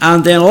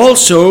And then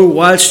also,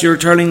 whilst you're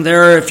turning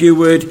there, if you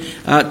would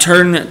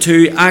turn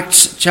to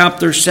Acts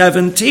chapter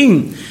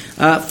 17.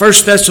 1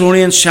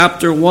 Thessalonians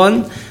chapter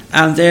 1,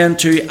 and then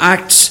to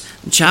Acts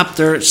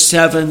chapter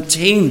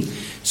 17.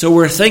 So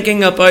we're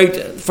thinking about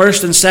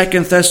 1st and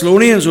 2nd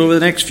Thessalonians over the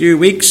next few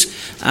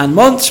weeks and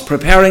months,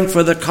 preparing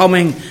for the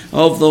coming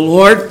of the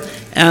Lord.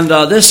 And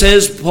these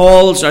are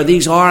Paul's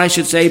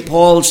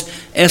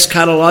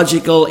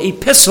eschatological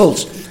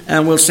epistles.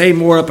 And we'll say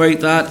more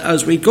about that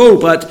as we go.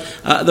 But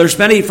there's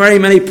very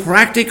many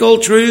practical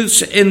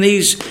truths in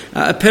these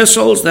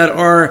epistles that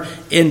are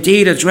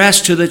indeed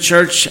addressed to the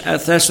church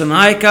at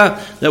Thessalonica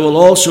that will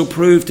also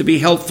prove to be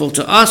helpful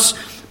to us.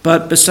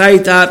 But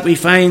beside that, we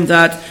find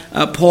that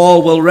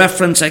Paul will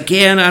reference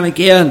again and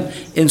again,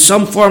 in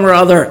some form or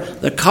other,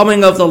 the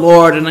coming of the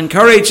Lord, and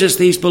encourages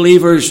these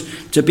believers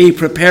to be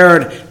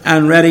prepared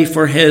and ready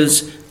for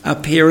his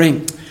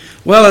appearing.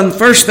 Well, in 1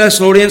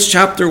 Thessalonians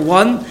chapter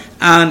 1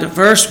 and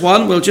verse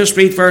 1, we'll just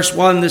read verse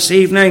 1 this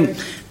evening.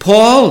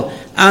 Paul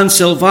and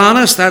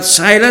Silvanus, that's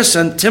Silas,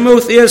 and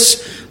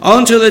Timotheus,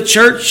 unto the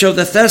church of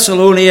the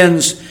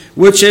Thessalonians,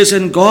 which is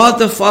in God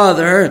the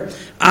Father,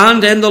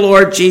 and in the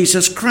Lord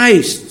Jesus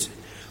Christ.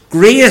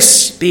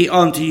 Grace be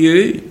unto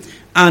you,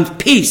 and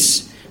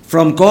peace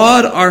from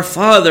God our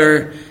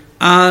Father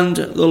and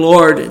the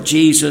Lord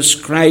Jesus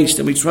Christ.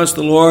 And we trust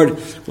the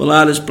Lord will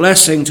add his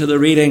blessing to the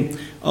reading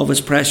of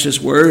his precious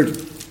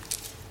word.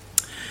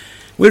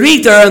 We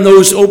read there in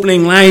those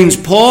opening lines,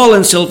 Paul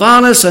and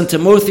Silvanus and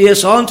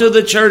Timotheus unto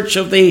the church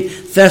of the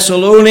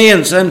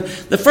Thessalonians. And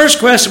the first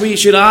question we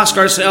should ask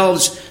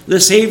ourselves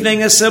this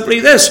evening is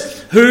simply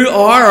this: who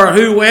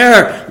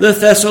were the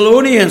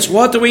Thessalonians?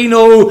 What do we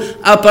know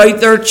about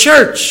their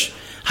church?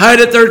 How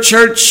did their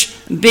church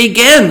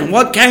begin?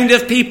 What kind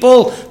of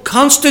people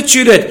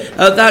constituted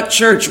that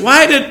church?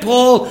 Why did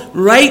Paul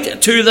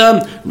write to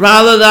them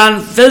rather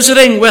than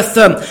visiting with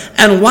them?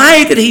 And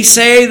why did he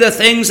say the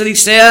things that he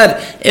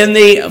said in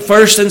the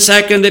first and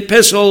second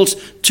epistles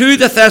to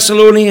the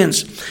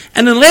Thessalonians?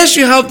 And unless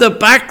you have the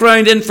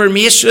background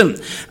information,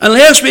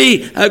 unless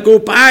we go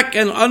back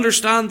and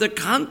understand the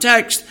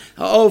context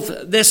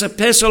of this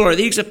epistle or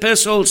these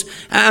epistles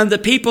and the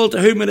people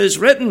to whom it is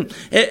written,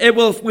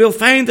 we'll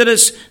find that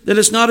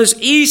it's not as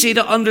easy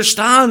to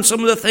understand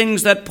some of the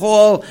things that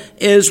Paul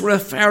is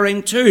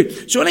referring to.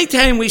 So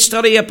anytime we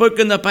study a book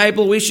in the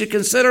Bible, we should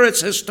consider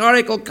its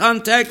historical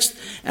context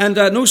and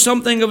know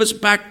something of its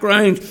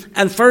background.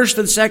 And 1st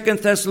and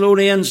 2nd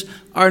Thessalonians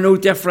are no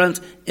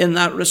different in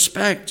that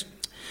respect.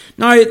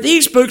 Now,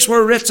 these books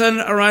were written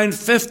around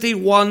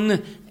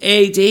 51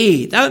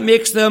 A.D. That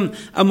makes them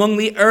among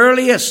the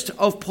earliest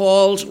of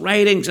Paul's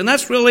writings. And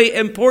that's really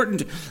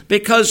important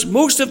because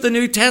most of the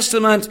New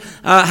Testament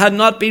had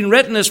not been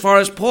written as far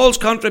as Paul's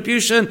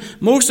contribution.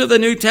 Most of the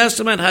New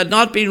Testament had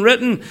not been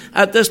written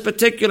at this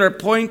particular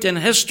point in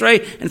history.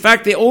 In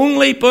fact, the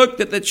only book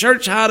that the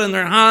church had in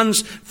their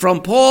hands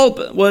from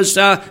Paul was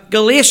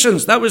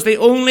Galatians. That was the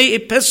only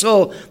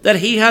epistle that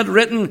he had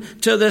written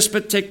to this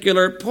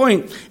particular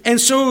point. And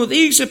so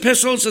these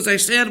epistles, as I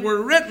said, were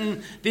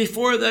written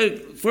before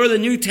the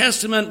New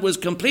Testament was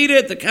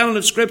completed. The canon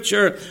of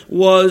Scripture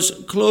was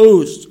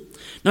closed.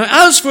 Now,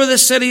 as for the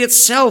city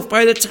itself,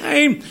 by the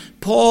time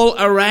Paul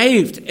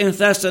arrived in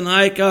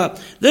Thessalonica,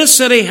 this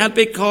city had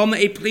become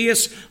a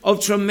place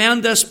of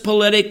tremendous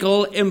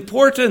political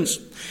importance.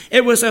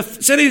 It was a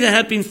city that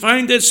had been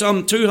founded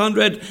some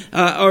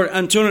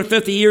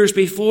 250 years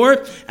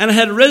before, and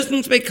had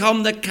risen to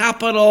become the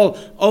capital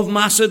of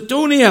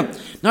Macedonia.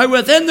 Now,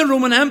 within the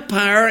Roman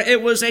Empire, it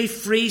was a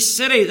free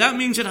city. That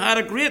means it had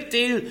a great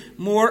deal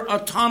more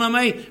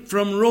autonomy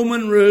from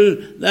Roman rule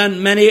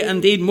than many,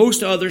 indeed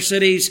most other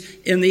cities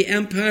in the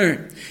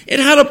empire. It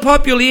had a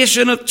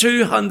population of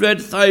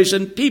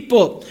 200,000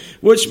 people,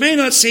 which may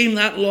not seem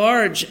that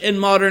large in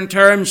modern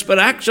terms, but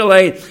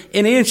actually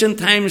in ancient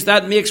times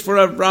that makes for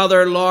a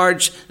rather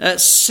large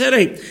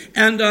city.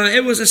 And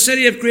it was a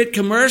city of great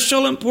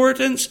commercial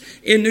importance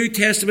in New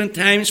Testament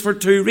times for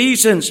two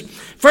reasons.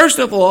 First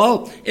of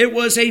all, it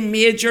was a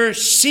major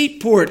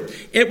seaport.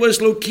 It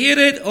was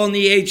located on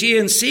the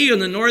Aegean Sea, on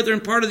the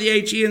northern part of the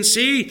Aegean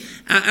Sea,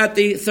 at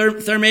the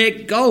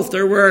Thermaic Gulf.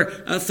 There were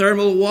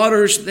thermal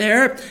waters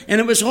there,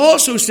 and it was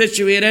also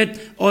situated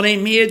on a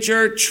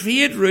major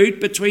trade route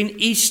between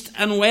east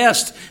and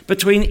west,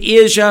 between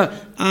Asia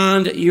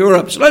and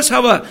Europe. So let's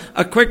have a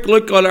quick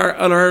look at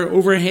our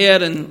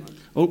overhead. And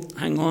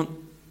hang on.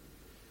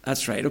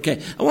 That's right.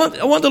 Okay. I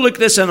want to look at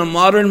this on a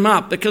modern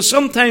map, because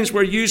sometimes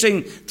we're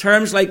using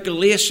terms like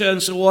Galatia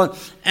and so on,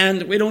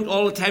 and we don't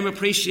all the time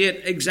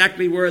appreciate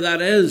exactly where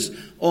that is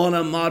on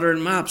a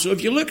modern map. So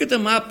if you look at the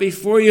map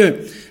before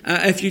you,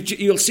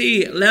 you'll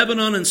see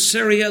Lebanon and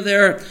Syria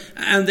there,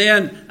 and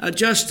then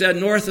just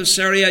north of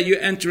Syria you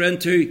enter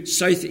into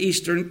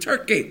southeastern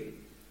Turkey.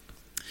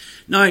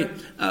 Now,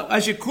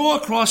 as you go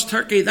across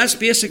Turkey, that's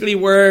basically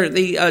where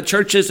the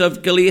churches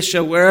of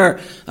Galatia were.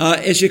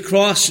 As you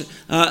cross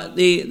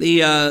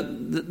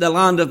the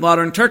land of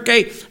modern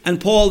Turkey,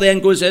 and Paul then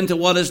goes into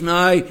what is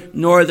now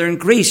northern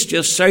Greece,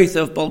 just south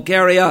of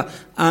Bulgaria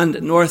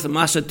and North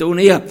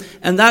Macedonia.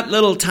 And that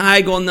little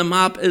tag on the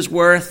map is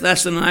where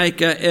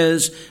Thessalonica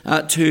is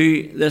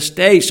to this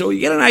day. So you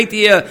get an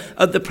idea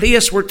of the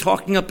place we're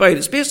talking about.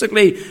 It's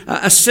basically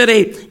a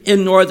city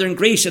in northern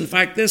Greece. In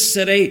fact, this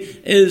city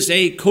is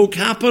a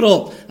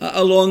co-capital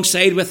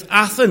alongside with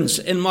Athens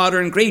in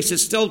modern Greece.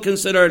 It's still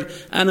considered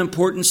an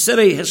important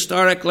city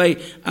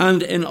historically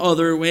and in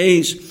other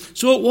ways.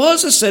 So it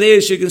was a city,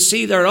 as you can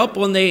see there up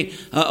on the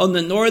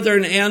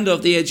northern end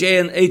of the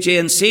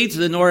Aegean Sea, to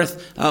the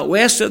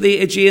northwest of the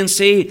Aegean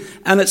Sea,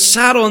 and it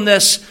sat on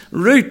this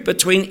route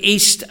between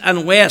east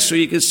and west. So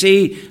you can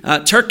see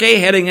Turkey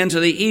heading into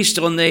the east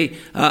on the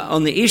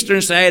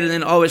eastern side, and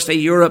then obviously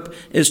Europe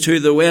is to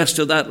the west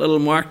of that little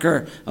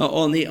marker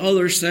on the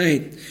other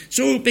side.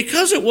 So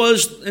because it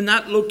was in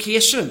that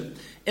location,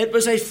 it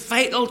was a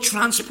vital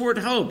transport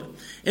hub.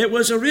 It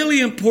was a really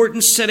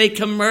important city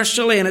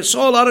commercially, and it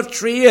saw a lot of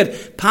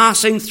trade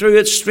passing through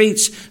its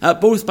streets,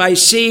 both by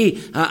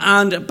sea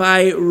and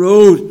by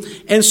road.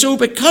 And so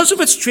because of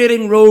its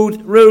trading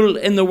rule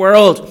in the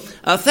world,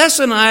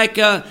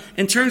 Thessalonica,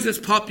 in terms of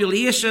its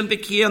population,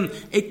 became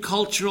a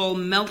cultural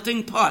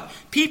melting pot.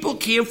 People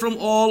came from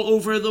all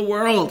over the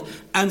world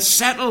and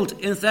settled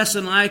in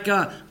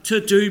Thessalonica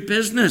to do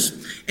business.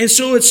 And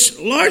so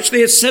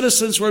its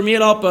citizens were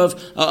made up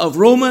of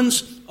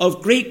Romans,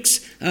 of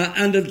Greeks,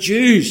 and of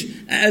Jews,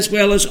 as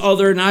well as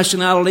other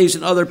nationalities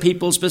and other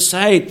peoples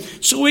beside.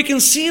 So we can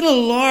see in a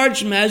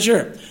large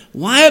measure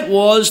why it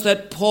was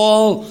that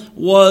Paul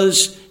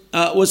was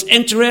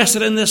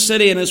interested in this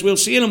city. And as we'll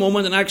see in a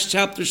moment in Acts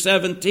chapter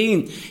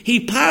 17,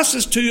 he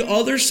passes to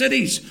other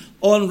cities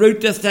en route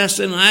to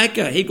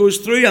Thessalonica. He goes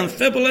through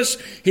Amphipolis,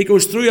 he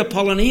goes through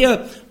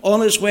Apollonia on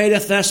his way to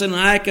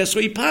Thessalonica. So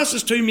he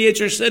passes two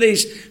major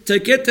cities to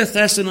get to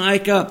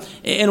Thessalonica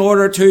in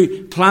order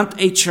to plant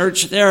a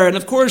church there. And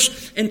of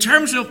course, in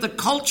terms of the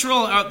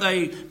cultural or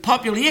the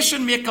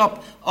population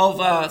makeup of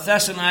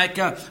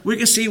Thessalonica, we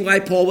can see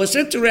why Paul was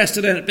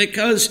interested in it,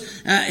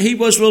 because he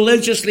was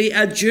religiously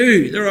a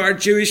Jew. There are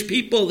Jewish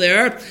people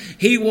there.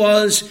 He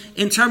was,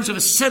 in terms of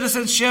his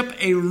citizenship,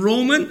 a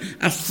Roman,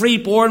 a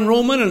free-born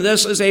Roman, and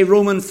this is a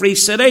Roman-free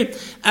city,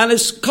 and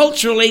is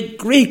culturally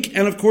Greek.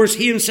 And of course,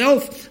 he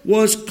himself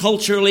was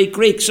culturally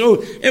Greek.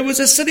 So it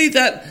was a city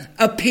that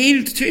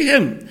appealed to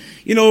him.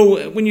 You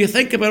know, when you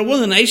think about it, one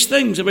of the nice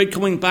things about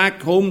coming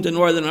back home to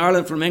Northern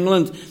Ireland from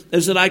England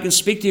is that I can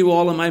speak to you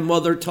all in my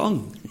mother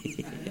tongue.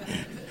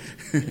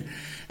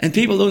 And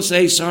people don't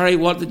say, sorry,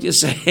 what did you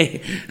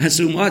say?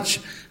 So much.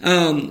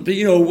 But,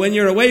 you know, when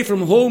you're away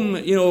from home,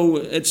 you know,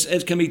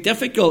 it can be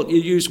difficult. You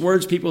use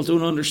words people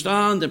don't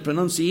understand, and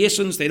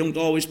pronunciations they don't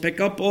always pick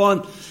up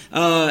on.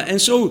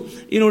 And so,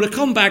 you know, to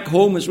come back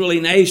home is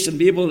really nice, and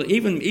be able to,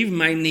 even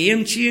my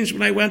name changed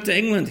when I went to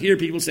England. Here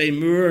people say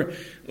Moore.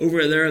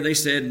 Over there they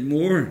said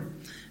Moore.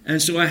 And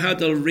so I had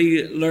to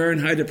relearn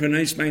how to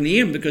pronounce my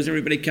name because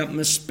everybody kept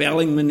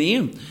misspelling my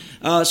name.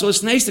 So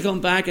it's nice to come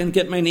back and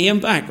get my name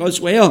back as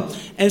well.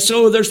 And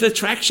so there's the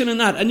attraction in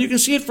that. And you can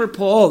see it for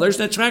Paul. There's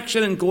the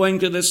attraction in going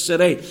to this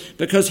city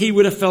because he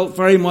would have felt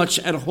very much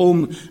at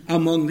home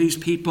among these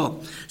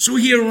people. So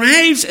he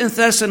arrives in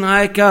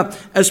Thessalonica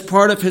as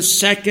part of his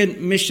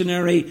second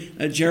missionary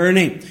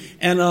journey.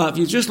 And if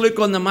you just look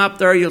on the map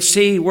there, you'll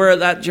see where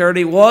that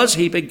journey was.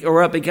 It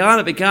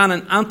began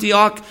in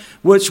Antioch,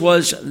 which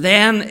was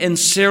then in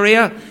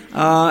Syria,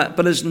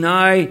 but is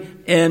now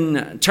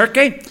in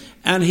Turkey.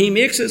 And he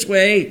makes his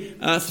way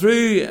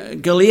through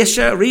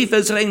Galatia,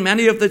 revisiting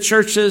many of the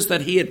churches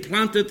that he had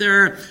planted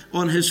there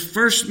on his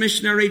first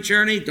missionary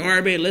journey,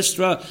 Derbe,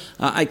 Lystra,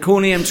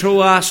 Iconium,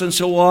 Troas, and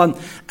so on.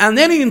 And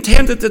then he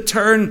intended to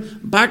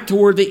turn back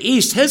toward the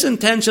east. His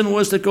intention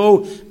was to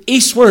go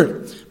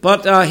eastward.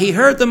 But he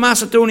heard the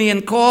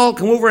Macedonian call,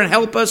 come over and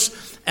help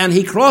us. And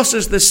he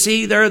crosses the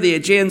sea there, the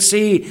Aegean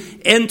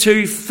Sea,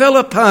 into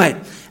Philippi.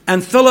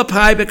 And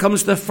Philippi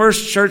becomes the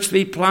first church to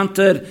be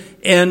planted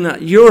in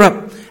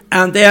Europe.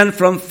 And then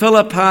from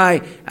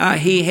Philippi,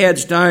 he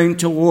heads down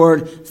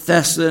toward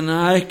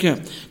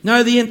Thessalonica.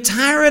 Now, the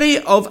entirety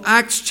of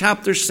Acts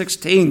chapter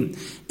 16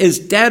 is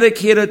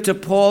dedicated to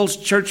Paul's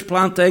church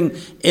planting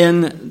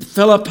in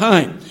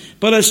Philippi.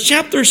 But as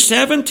chapter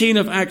 17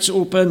 of Acts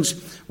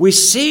opens, we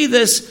see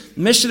this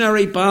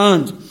missionary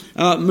band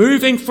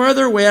moving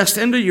further west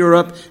into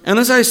Europe, and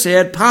as I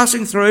said,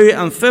 passing through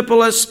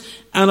Amphipolis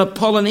and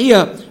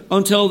Apollonia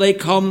until they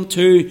come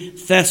to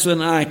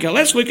Thessalonica.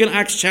 Let's look at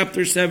Acts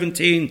chapter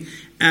 17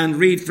 and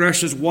read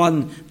verses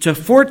 1 to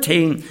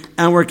 14,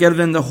 and we're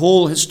given the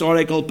whole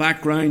historical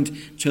background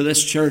to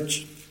this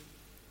church.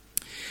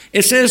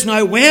 It says,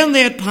 Now when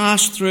they had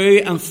passed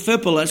through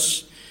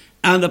Amphipolis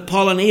and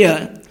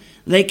Apollonia,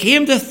 they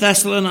came to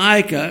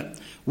Thessalonica,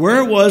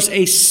 where was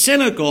a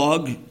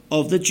synagogue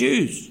of the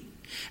Jews.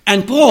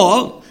 And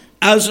Paul,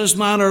 as his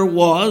manner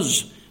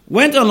was,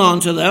 went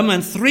along to them,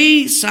 and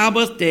 3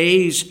 Sabbath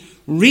days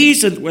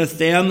reasoned with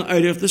them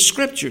out of the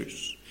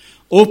Scriptures,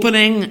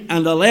 opening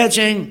and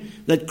alleging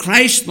that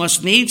Christ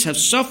must needs have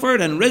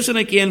suffered and risen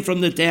again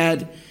from the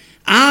dead,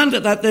 and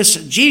that this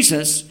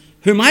Jesus,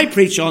 whom I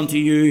preach unto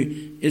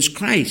you, is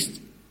Christ.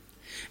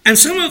 And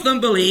some of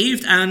them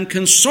believed and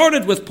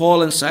consorted with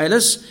Paul and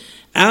Silas,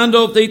 and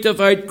of the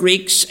devout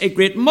Greeks a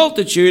great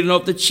multitude, and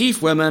of the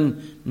chief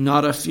women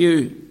not a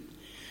few.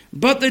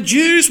 But the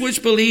Jews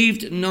which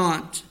believed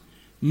not,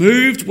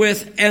 moved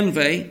with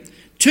envy,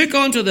 took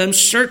unto them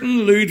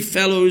certain lewd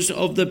fellows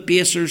of the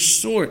baser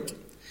sort,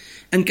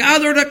 and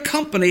gathered a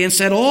company, and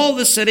set all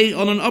the city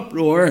on an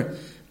uproar,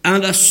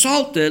 and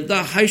assaulted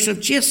the house of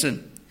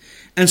Jason,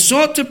 and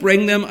sought to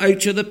bring them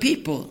out to the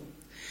people.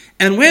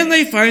 And when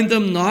they found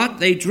them not,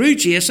 they drew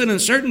Jason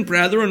and certain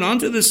brethren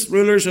unto the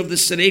rulers of the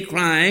city,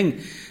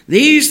 crying,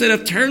 These that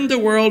have turned the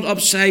world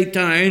upside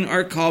down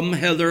are come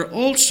hither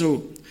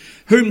also,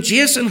 whom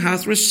Jason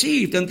hath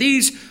received. And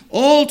these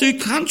all do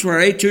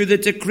contrary to the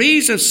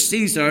decrees of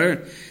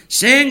Caesar,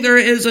 saying there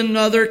is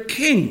another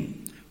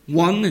king,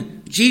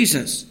 one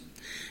Jesus.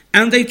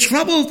 And they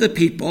troubled the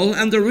people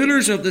and the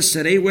rulers of the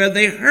city when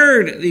they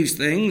heard these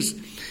things.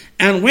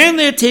 And when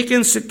they had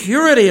taken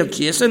security of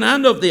Jason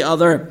and of the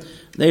other,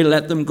 they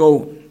let them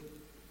go.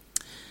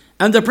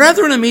 And the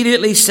brethren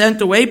immediately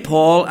sent away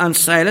Paul and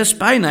Silas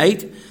by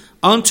night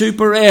unto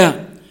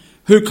Berea,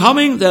 who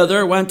coming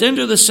thither went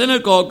into the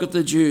synagogue of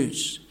the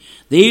Jews.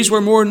 These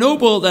were more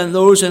noble than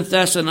those in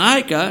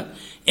Thessalonica,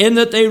 in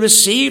that they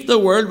received the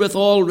word with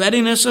all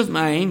readiness of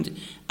mind,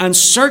 and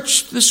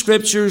searched the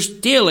scriptures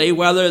daily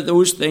whether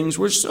those things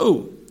were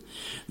so.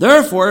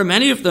 Therefore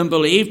many of them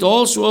believed,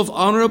 also of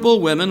honourable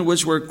women,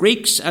 which were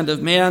Greeks, and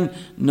of men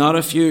not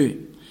a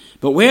few.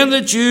 But when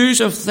the Jews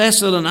of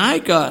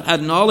Thessalonica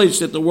had knowledge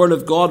that the word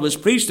of God was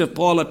preached of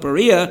Paul at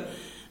Berea,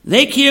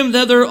 they came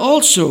thither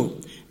also,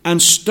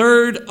 and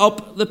stirred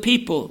up the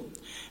people.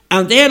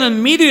 And then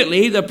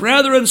immediately the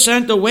brethren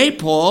sent away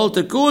Paul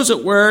to go, as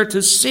it were,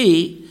 to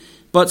sea,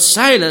 but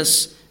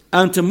Silas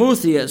and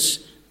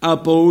Timotheus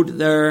abode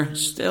there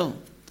still.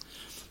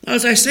 Now,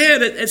 as I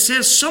said, it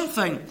says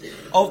something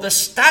of the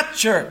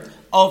stature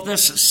of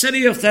this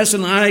city of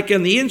Thessalonica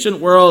in the ancient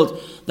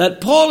world,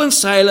 that Paul and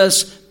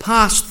Silas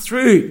passed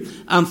through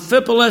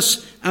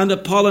Amphipolis and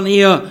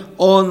Apollonia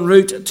en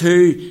route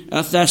to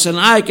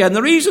Thessalonica. And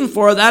the reason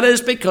for that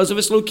is because of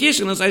its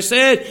location. As I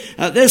said,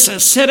 this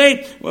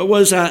city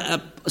was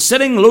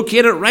sitting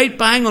located right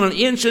bang on an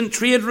ancient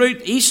trade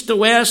route, east to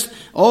west,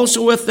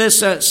 also with this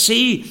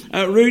sea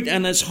route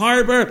and its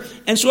harbour.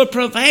 And so it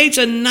provides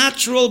a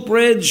natural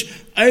bridge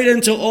out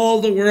into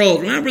all the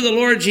world. Remember, the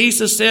Lord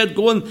Jesus said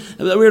that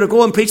we were to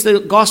go and preach the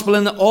gospel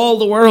in all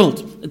the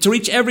world, to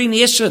reach every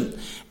nation.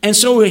 And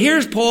so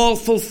here's Paul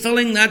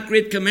fulfilling that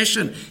great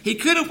commission. He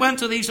could have went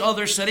to these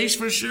other cities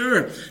for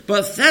sure,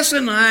 but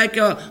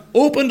Thessalonica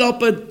opened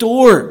up a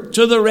door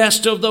to the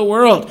rest of the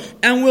world.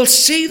 And we'll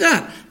see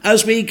that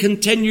as we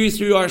continue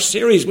through our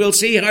series. We'll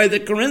see how the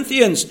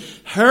Corinthians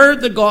heard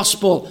the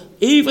gospel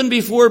even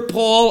before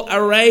Paul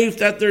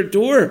arrived at their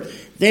door.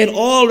 They had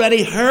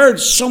already heard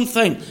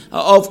something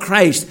of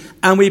Christ,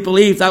 and we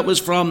believe that was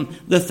from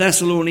the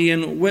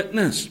Thessalonian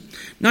witness.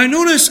 Now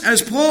notice,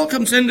 as Paul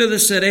comes into the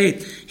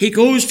city, he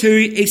goes to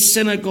a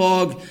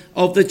synagogue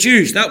of the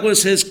Jews. That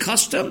was his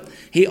custom.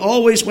 He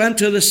always went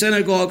to the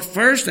synagogue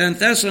first, and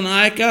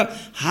Thessalonica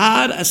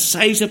had a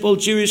sizable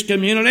Jewish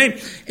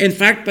community. In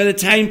fact, by the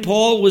time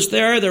Paul was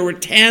there were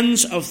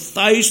tens of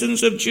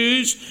thousands of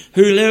Jews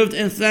who lived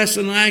in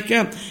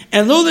Thessalonica.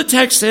 And though the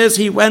text says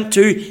he went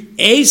to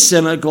a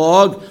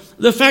synagogue,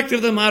 the fact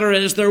of the matter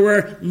is there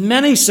were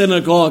many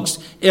synagogues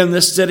in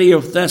the city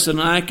of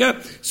Thessalonica,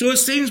 so it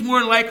seems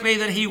more likely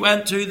that he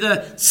went to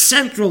the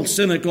central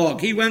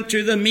synagogue. He went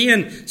to the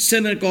main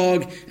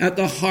synagogue at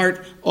the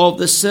heart of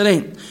the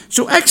city.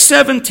 So Acts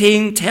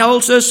 17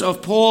 tells us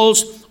of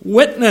Paul's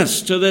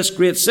witness to this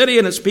great city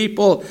and its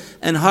people,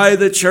 and how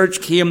the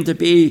church came to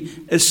be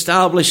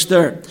established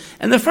there.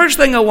 And the first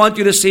thing I want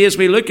you to see as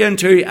we look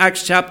into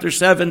Acts chapter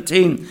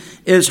 17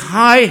 is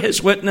how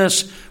his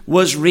witness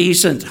was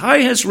reasoned. How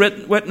his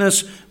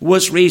witness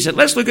was reasoned.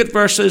 Let's look at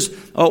verses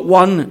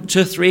 1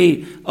 to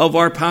 3 of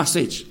our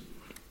passage.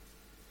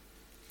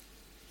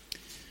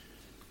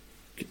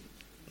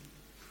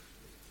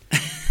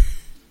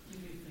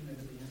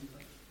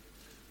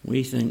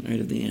 We think out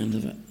of the end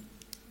of it.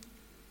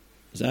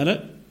 Is that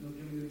it?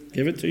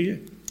 Give it to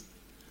you.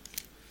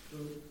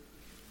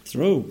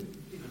 Throw.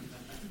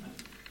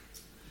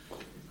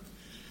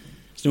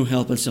 There's no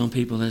helping some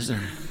people, is there?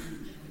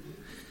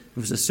 It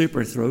was a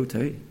super throw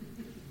too.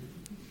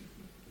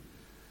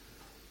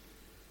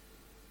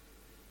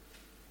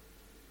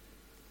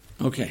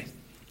 Okay.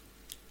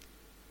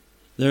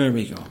 There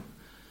we go.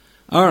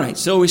 All right,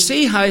 so we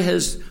see how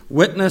his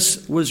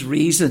witness was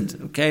reasoned.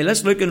 Okay,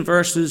 let's look in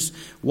verses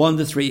 1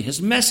 to 3.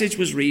 His message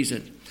was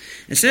reasoned.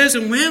 It says,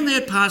 And when they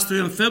had passed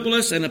through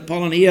Amphipolis and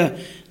Apollonia,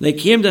 they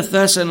came to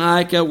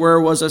Thessalonica,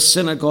 where was a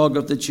synagogue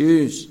of the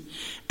Jews.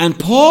 And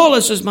Paul,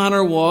 as his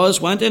manner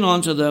was, went in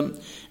unto them,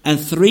 and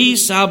 3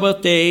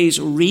 Sabbath days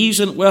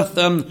reasoned with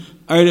them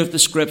out of the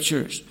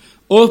Scriptures,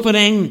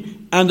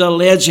 opening and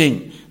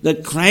alleging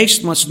that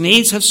Christ must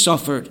needs have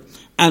suffered,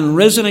 and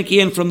risen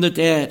again from the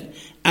dead,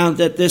 and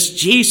that this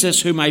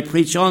Jesus whom I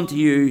preach unto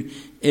you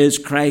is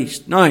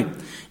Christ. Now,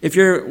 If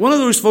you're one of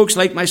those folks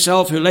like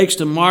myself who likes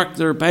to mark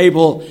their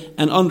Bible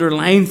and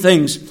underline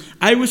things,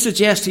 I would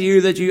suggest to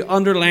you that you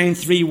underline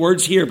 3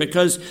 words here,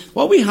 because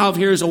what we have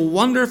here is a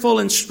wonderful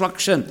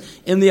instruction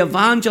in the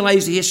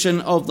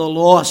evangelization of the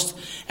lost.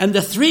 And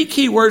the 3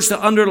 key words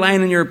to underline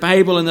in your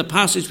Bible in the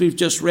passage we've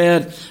just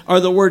read are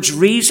the words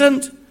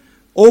reasoned,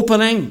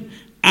 opening,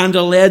 and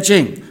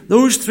alleging.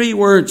 Those 3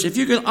 words, if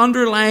you can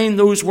underline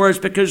those words,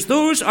 because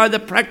those are the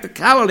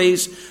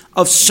practicalities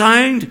of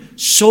sound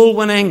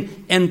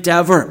soul-winning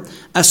endeavor.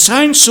 A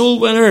sound soul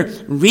winner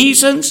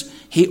reasons,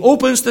 he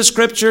opens the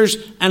scriptures,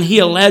 and he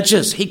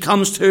alleges. He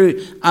comes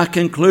to a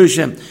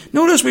conclusion.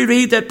 Notice we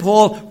read that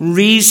Paul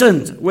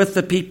reasoned with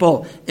the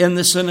people in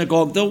the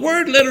synagogue. The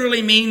word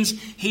literally means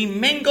he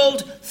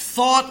mingled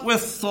thought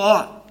with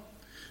thought.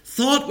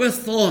 Thought with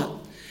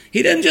thought.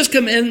 He didn't just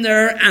come in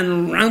there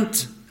and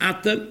rant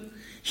at them.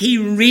 He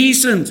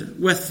reasoned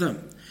with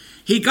them.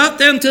 He got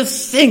them to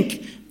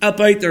think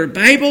about their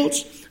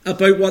Bibles,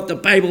 about what the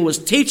Bible was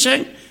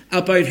teaching,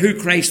 about who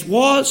Christ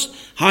was,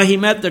 how he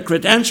met the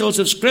credentials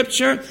of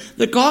Scripture.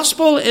 The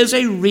gospel is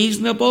a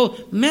reasonable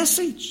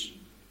message.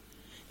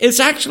 It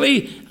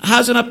actually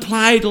has an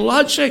applied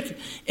logic.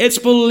 It's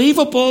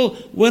believable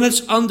when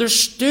it's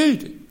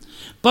understood.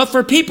 But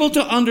for people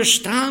to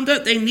understand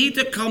it, they need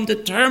to come to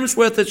terms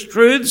with its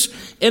truths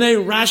in a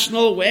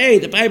rational way.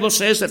 The Bible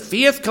says that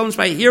faith comes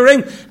by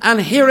hearing,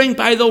 and hearing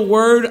by the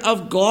word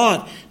of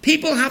God.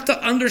 People have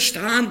to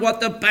understand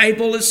what the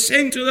Bible is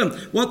saying to them,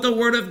 what the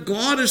word of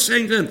God is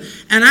saying to them.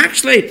 And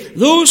actually,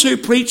 those who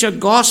preach a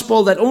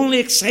gospel that only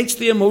excites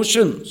the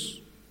emotions,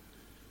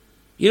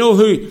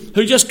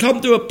 who just come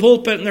to a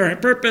pulpit and their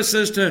purpose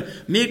is to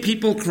make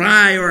people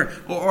cry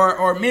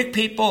or make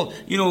people,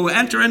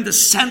 enter into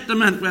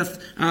sentiment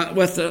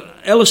with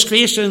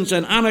illustrations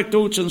and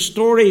anecdotes and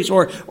stories,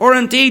 or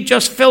indeed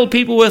just fill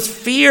people with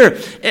fear.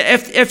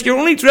 If you're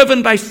only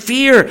driven by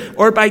fear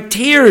or by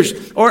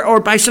tears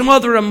or by some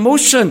other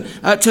emotion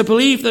to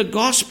believe the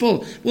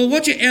gospel, well,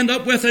 what you end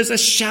up with is a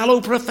shallow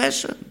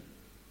profession.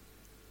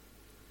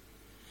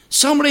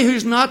 Somebody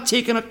who's not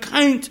taken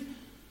account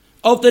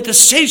of the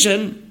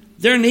decision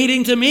they're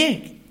needing to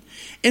make.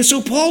 And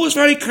so Paul was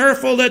very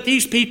careful that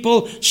these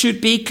people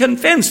should be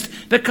convinced,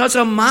 because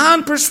a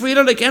man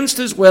persuaded against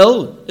his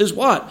will is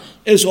what?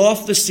 Is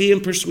off the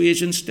same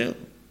persuasion still.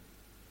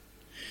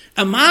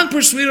 A man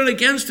persuaded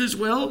against his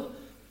will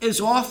is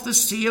off the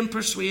same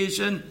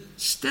persuasion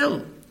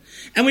still.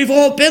 And we've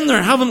all been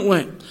there, haven't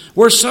we?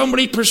 Where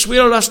somebody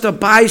persuaded us to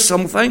buy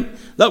something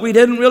that we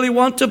didn't really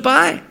want to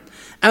buy.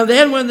 And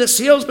then when the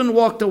salesman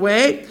walked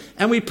away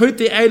and we put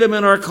the item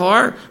in our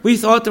car, we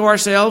thought to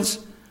ourselves,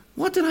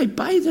 what did I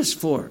buy this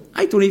for?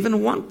 I don't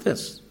even want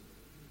this.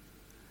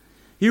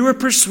 You were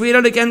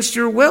persuaded against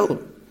your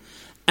will.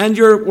 And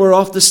we're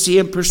off the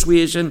same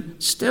persuasion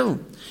still.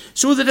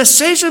 So the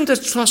decision to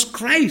trust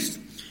Christ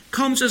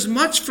comes as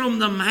much from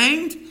the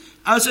mind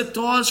as it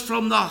does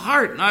from the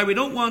heart. Now, we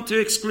don't want to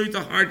exclude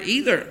the heart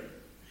either,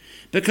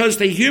 because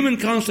the human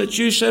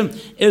constitution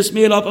is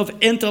made up of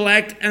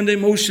intellect and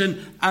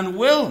emotion and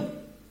will.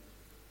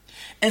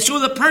 And so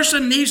the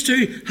person needs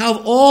to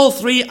have all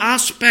 3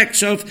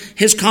 aspects of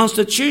his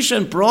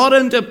constitution brought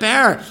into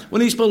bear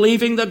when he's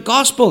believing the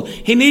gospel.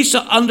 He needs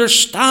to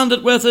understand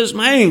it with his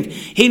mind.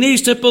 He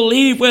needs to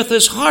believe with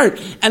his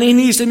heart. And he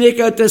needs to make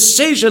a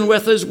decision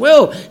with his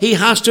will. He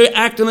has to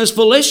act on his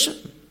volition.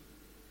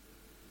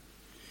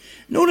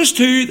 Notice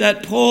too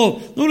that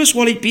notice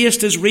what he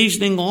based his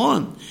reasoning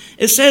on.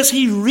 It says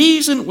he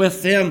reasoned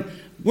with them,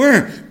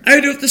 where?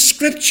 Out of the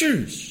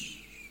scriptures.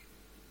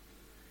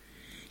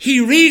 He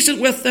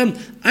reasoned with them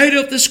out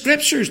of the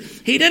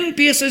scriptures. He didn't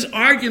base his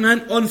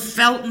argument on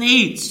felt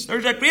needs.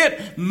 There's a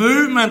great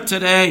movement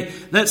today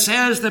that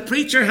says the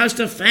preacher has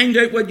to find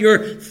out what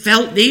your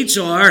felt needs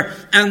are,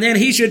 and then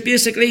he should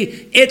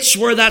basically itch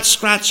where that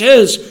scratch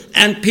is,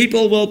 and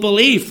people will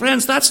believe.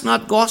 Friends, that's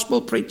not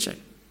gospel preaching.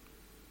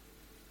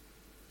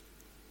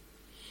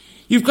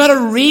 You've got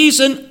to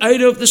reason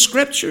out of the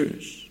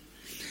scriptures.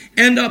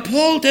 And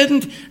Paul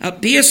didn't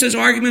base his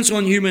arguments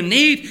on human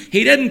need.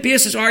 He didn't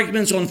base his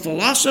arguments on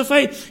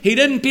philosophy. He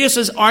didn't base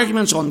his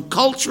arguments on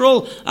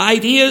cultural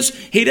ideas.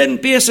 He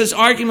didn't base his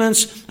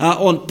arguments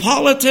on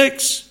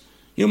politics.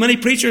 Many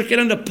preachers get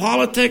into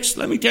politics.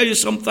 Let me tell you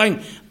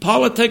something.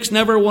 Politics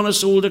never won a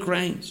soul to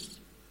Christ.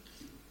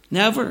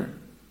 Never.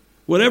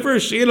 Whatever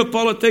shade of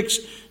politics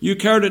you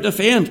care to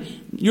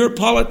defend, your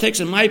politics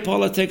and my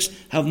politics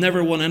have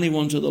never won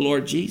anyone to the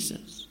Lord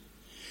Jesus.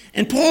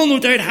 And Paul no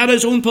doubt had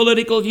his own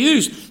political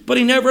views, but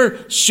he never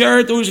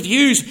shared those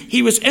views.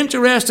 He was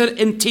interested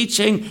in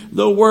teaching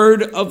the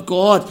Word of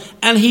God,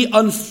 and he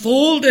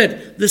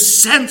unfolded the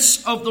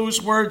sense of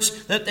those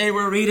words that they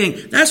were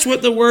reading. That's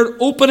what the word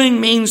opening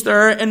means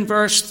there in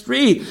verse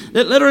 3.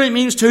 It literally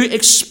means to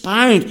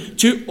expound,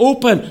 to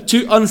open,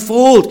 to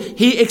unfold.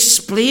 He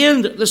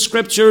explained the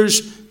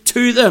scriptures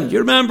to them. You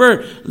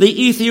remember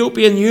the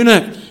Ethiopian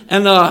eunuch?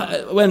 And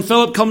when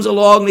Philip comes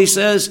along and he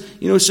says,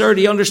 sir,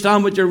 do you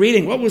understand what you're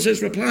reading? What was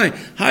his reply?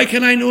 How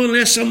can I know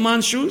unless some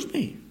man shows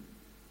me?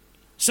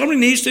 Somebody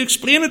needs to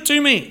explain it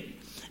to me.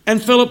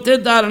 And Philip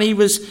did that, and he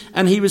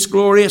was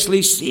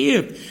gloriously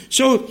saved.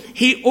 So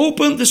he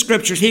opened the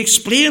Scriptures. He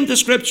explained the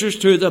Scriptures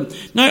to them.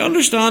 Now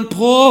understand,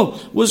 Paul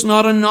was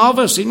not a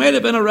novice. He might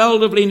have been a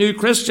relatively new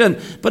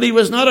Christian, but he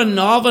was not a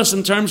novice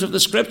in terms of the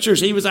Scriptures.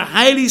 He was a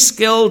highly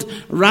skilled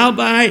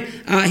rabbi.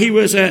 He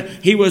was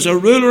a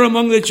ruler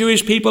among the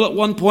Jewish people at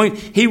one point.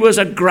 He was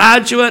a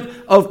graduate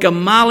of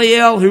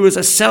Gamaliel, who was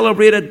a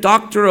celebrated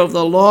doctor of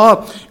the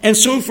law. And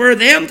so for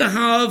them to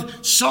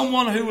have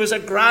someone who was a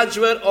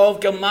graduate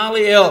of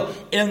Gamaliel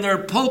in their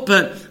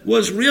pulpit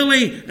was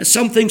really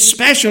something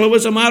special. It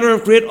was a matter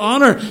of great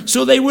honor.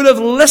 So they would have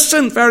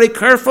listened very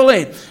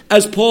carefully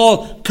as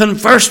Paul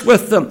conversed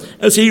with them,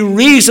 as he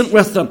reasoned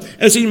with them,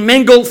 as he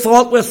mingled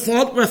thought with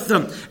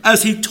them,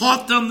 as he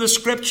taught them the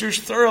Scriptures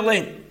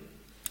thoroughly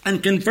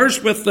and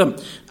conversed with them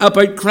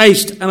about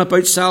Christ and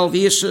about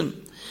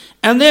salvation.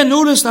 And then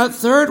notice that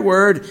third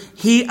word,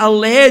 he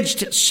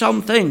alleged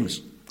some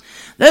things.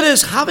 That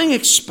is, having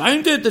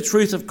expounded the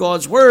truth of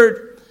God's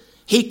word,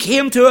 he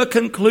came to a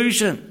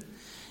conclusion.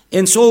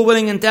 In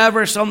soul-winning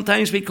endeavor,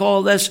 sometimes we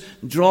call this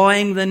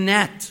drawing the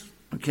net.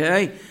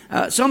 Okay?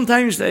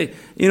 Sometimes the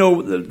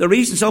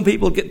reason some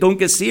people don't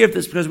get saved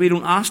is because we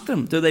don't ask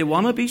them, do they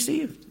want to be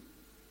saved?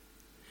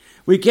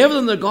 We give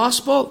them the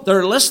gospel,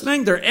 they're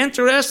listening, they're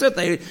interested,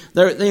 they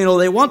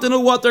want to know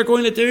what they're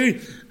going to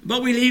do,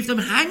 but we leave them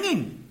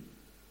hanging.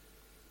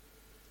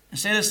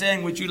 Instead of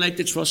saying, would you like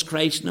to trust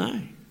Christ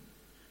now?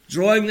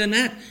 Drawing the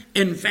net,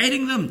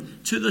 inviting them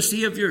to the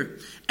Savior.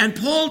 And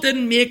Paul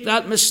didn't make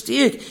that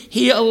mistake.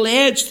 He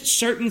alleged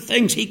certain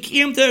things. He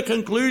came to a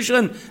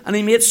conclusion and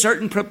he made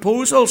certain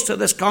proposals to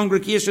this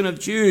congregation of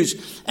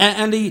Jews.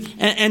 And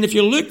if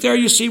you look there,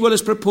 you see what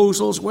his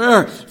proposals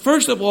were.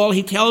 First of all,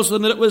 he tells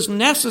them that it was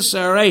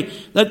necessary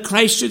that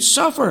Christ should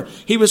suffer.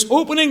 He was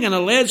opening and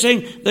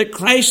alleging that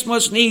Christ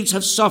must needs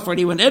have suffered.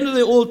 He went into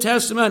the Old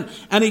Testament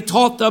and he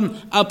taught them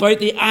about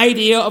the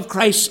idea of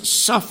Christ's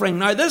suffering.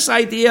 Now, this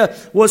idea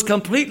was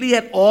completely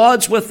at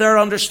odds with their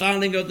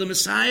understanding of the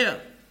Messiah.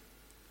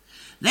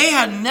 They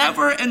had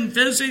never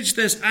envisaged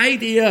this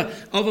idea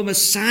of a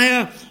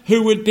Messiah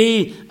who would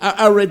be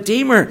a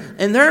redeemer.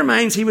 In their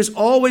minds, he was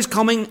always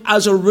coming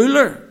as a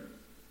ruler,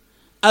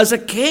 as a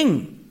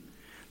king.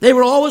 They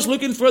were always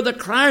looking for the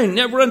crown,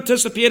 never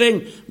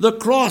anticipating the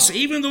cross,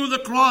 even though the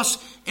cross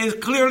is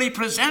clearly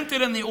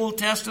presented in the Old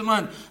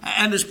Testament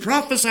and is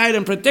prophesied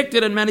and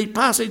predicted in many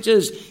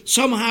passages.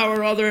 Somehow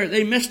or other,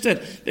 they missed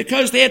it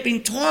because they had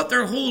been taught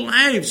their whole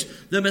lives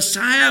the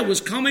Messiah was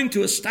coming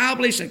to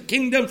establish a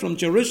kingdom from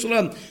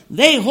Jerusalem.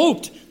 They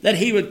hoped that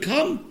he would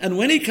come, and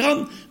when he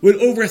come, would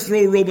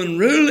overthrow Roman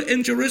rule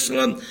in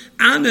Jerusalem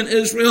and in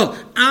Israel,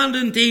 and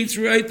indeed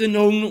throughout the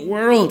known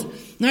world.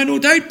 Now, no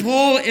doubt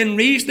Paul, in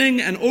reasoning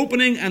and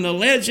opening and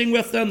alleging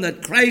with them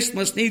that Christ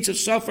must needs have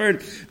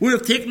suffered, would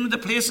have taken them to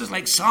places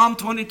like Psalm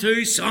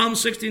 22, Psalm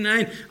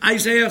 69,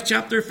 Isaiah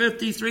chapter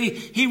 53.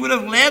 He would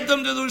have led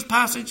them to those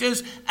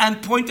passages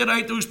and pointed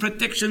out those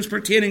predictions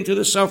pertaining to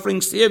the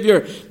suffering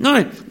Savior.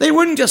 Now, they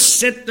wouldn't just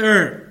sit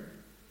there,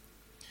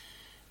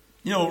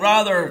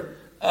 rather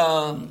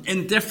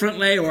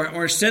indifferently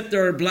or sit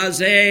there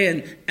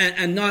blasé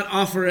and not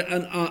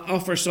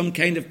offer some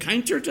kind of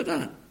counter to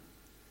that.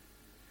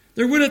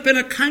 There would have been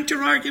a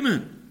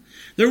counter-argument.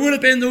 There would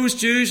have been those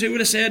Jews who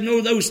would have said, no,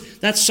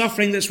 that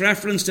suffering that's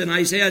referenced in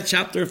Isaiah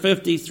chapter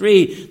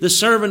 53, the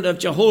servant of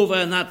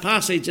Jehovah in that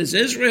passage is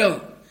Israel.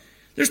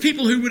 There's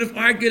people who would have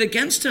argued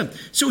against him.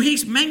 So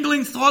he's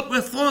mingling thought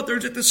with thought.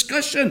 There's a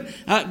discussion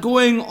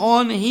going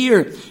on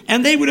here.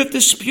 And they would have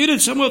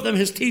disputed, some of them,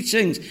 his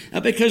teachings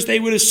because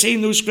they would have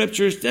seen those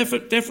scriptures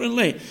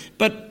differently.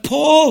 But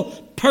Paul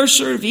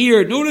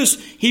persevered. Notice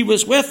he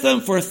was with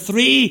them for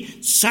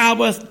 3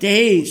 Sabbath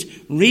days,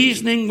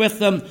 reasoning with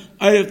them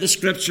out of the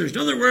scriptures. In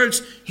other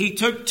words, he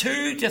took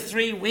 2 to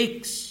 3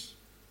 weeks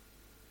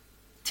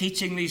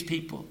teaching these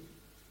people.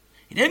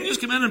 He didn't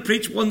just come in and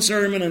preach one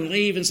sermon and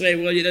leave and say,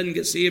 well, you didn't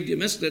get saved, you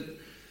missed it.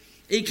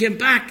 He came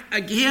back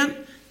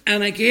again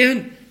and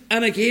again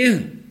and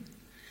again.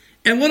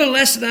 And what a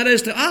lesson that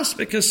is to us,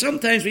 because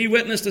sometimes we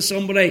witness to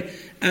somebody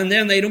and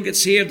then they don't get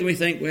saved and we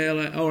think, well,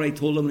 I already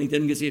told him and he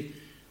didn't get saved.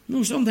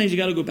 No, sometimes you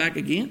got to go back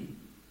again.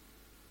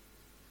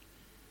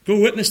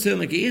 Go witness to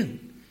them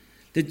again.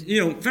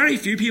 Very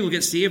few people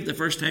get saved the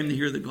first time they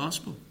hear the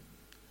gospel.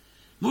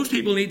 Most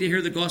people need to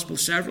hear the gospel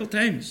several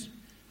times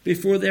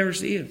before they're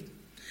saved.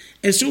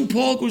 And so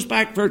Paul goes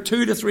back for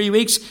 2 to 3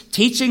 weeks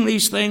teaching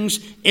these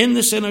things in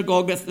the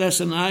synagogue at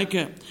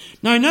Thessalonica.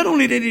 Now, not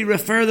only did he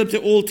refer them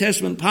to Old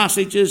Testament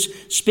passages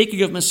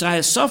speaking of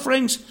Messiah's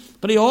sufferings,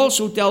 but he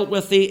also dealt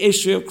with the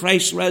issue of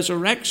Christ's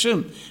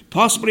resurrection,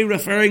 possibly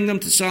referring them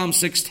to Psalm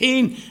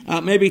 16,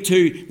 maybe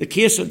to the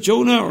case of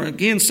Jonah, or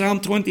again Psalm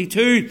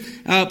 22.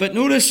 But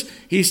notice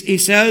he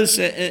says,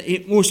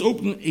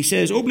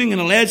 opening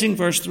and alleging,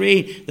 verse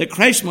 3, that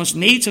Christ must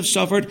needs have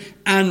suffered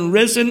and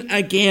risen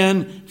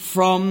again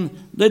from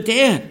the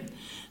dead.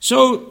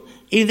 So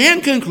he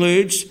then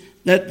concludes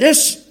that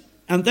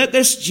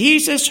this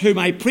Jesus whom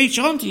I preach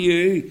unto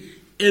you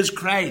is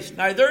Christ.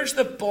 Now there's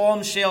the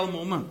bombshell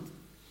moment.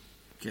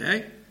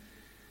 Okay?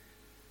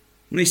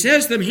 When he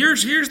says to them,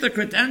 here's the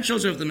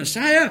credentials of the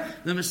Messiah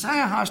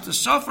has to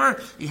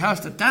suffer, he has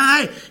to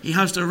die, he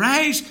has to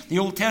rise. The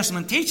Old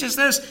Testament teaches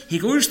this. He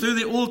goes through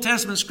the Old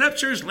Testament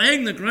scriptures,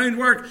 laying the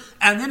groundwork,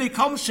 and then he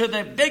comes to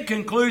the big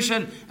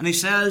conclusion, and he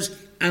says,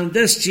 and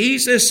this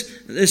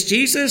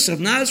Jesus of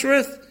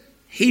Nazareth,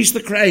 he's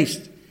the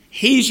Christ.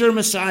 He's your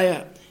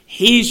Messiah.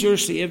 He's your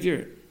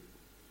Savior.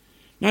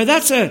 Now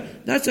that's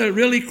a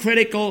really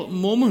critical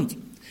moment,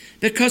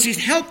 because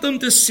he's helped them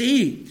to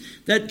see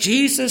that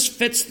Jesus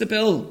fits the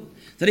bill,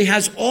 that he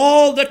has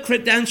all the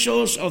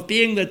credentials of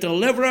being the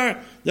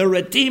deliverer, the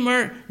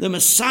redeemer, the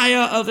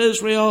Messiah of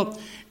Israel.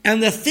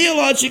 And the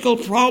theological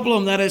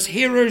problem that his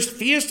hearers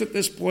faced at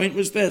this point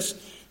was this: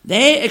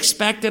 they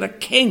expected a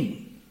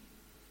king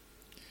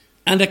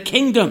and a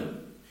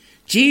kingdom.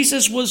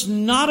 Jesus was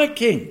not a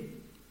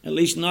king, at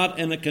least not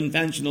in a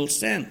conventional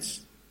sense.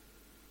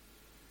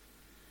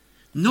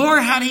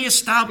 Nor had he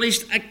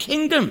established a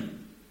kingdom.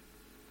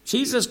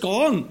 Jesus is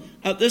gone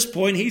at this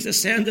point. He's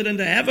ascended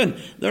into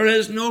heaven. There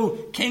is no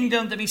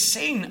kingdom to be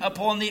seen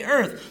upon the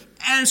earth.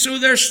 And so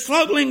they're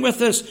struggling with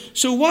this.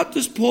 So what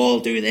does Paul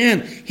do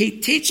then? He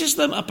teaches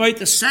them about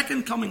the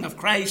second coming of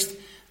Christ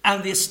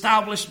and the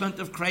establishment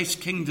of Christ's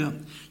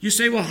kingdom. You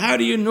say, well, how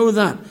do you know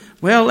that?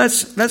 Well,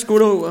 let's go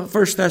to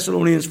 1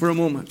 Thessalonians for a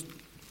moment.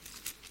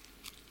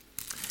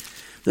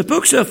 The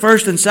books of 1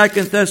 and 2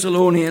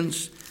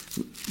 Thessalonians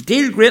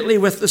deal greatly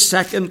with the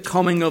second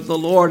coming of the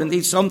Lord.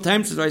 Indeed,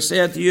 sometimes, as I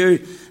said to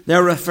you,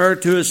 they're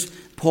referred to as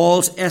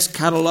Paul's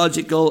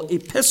eschatological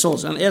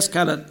epistles. And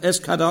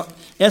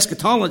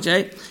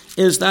eschatology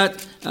is that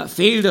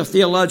field of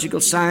theological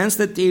science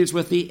that deals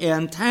with the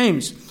end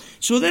times.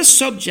 So this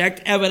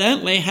subject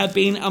evidently had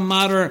been a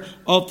matter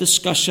of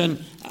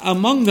discussion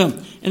among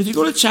them. And if you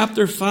go to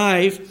chapter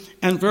 5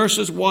 and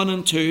verses 1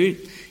 and 2,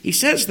 he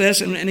says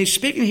this, and he's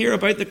speaking here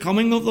about the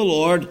coming of the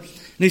Lord.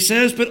 And he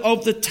says, but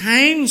of the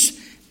times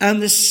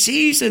and the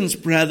seasons,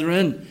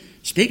 brethren,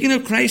 speaking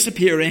of Christ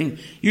appearing,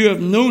 you have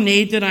no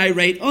need that I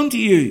write unto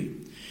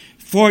you.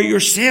 For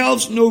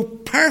yourselves know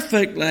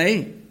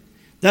perfectly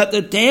that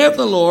the day of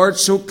the Lord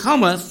so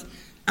cometh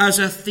as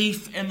a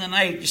thief in the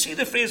night. You see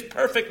the phrase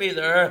perfectly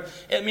there?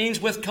 It means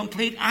with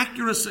complete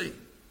accuracy.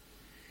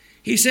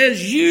 He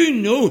says, you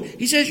know.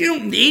 He says, you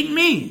don't need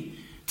me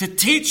to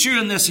teach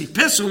you in this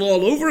epistle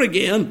all over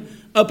again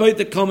about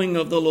the coming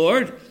of the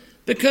Lord,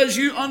 because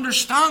you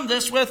understand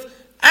this with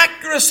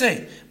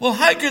accuracy. Well,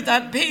 how could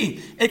that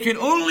be? It could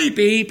only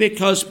be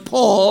because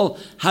Paul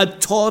had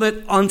taught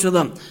it unto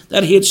them,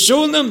 that he had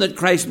shown them that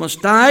Christ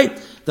must die,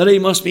 that he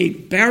must be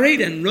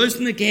buried and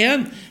risen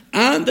again,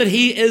 and that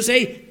he is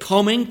a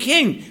coming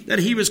king, that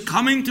he was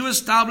coming to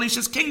establish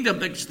his kingdom.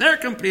 Because their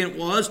complaint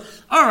was,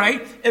 all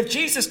right, if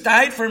Jesus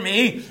died for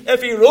me,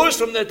 if he rose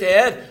from the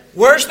dead,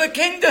 where's the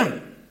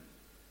kingdom?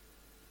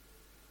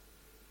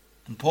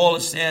 And Paul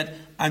has said,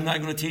 I'm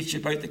not going to teach you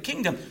about the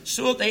kingdom,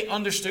 so that they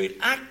understood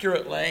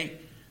accurately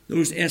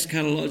those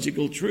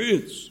eschatological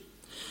truths.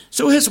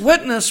 So his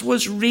witness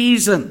was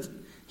reasoned.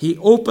 He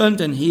opened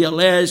and he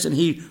alleged and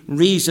he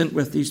reasoned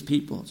with these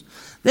people.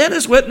 Then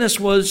his witness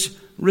was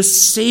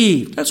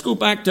received. Let's go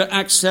back to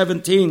Acts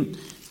 17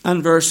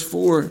 and verse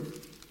 4.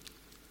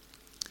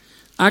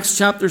 Acts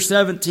chapter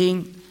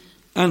 17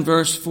 and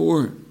verse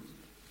 4.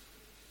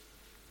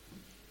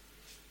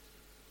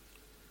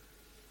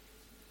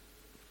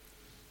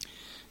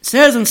 It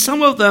says, and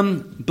some of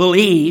them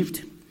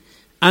believed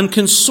and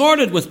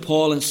consorted with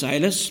Paul and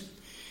Silas,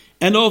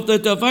 and of the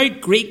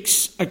devout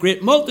Greeks a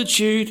great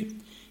multitude,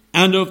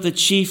 and of the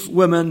chief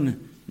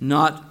women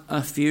not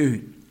a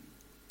few.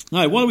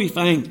 Now, what do we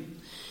find?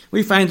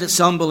 We find that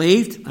some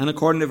believed, and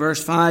according to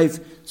verse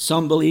 5,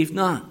 some believed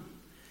not.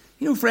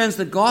 You know, friends,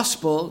 the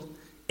gospel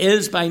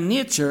is by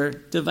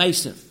nature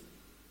divisive.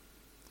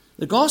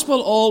 The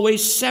gospel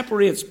always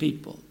separates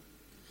people.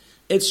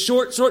 It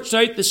sorts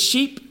out the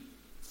sheep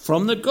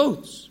from the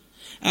goats.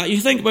 You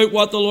think about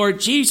what the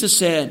Lord Jesus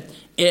said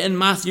in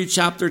Matthew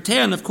chapter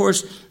 10. Of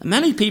course,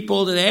 many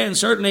people today, and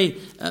certainly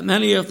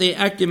many of the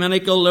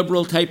ecumenical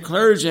liberal type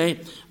clergy,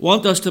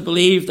 want us to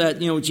believe that,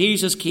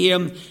 Jesus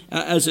came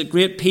as a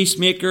great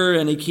peacemaker,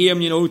 and he came,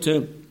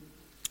 to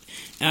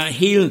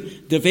heal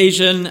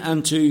division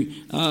and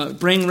to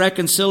bring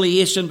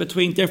reconciliation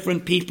between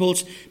different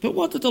peoples. But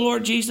what did the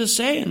Lord Jesus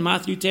say in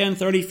Matthew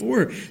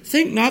 10:34?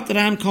 Think not that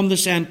I am come to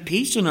send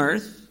peace on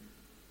earth.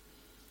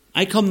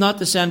 I come not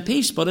to send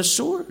peace, but a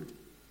sword.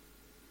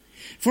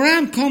 For I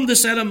am come to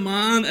set a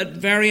man at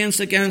variance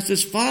against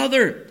his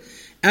father,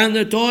 and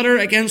the daughter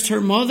against her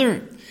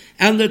mother,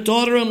 and the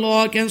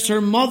daughter-in-law against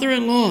her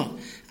mother-in-law,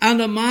 and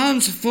a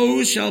man's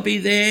foes shall be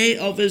they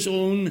of his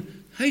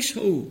own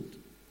household.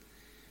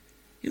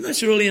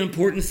 That's a really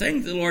important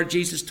thing the Lord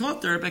Jesus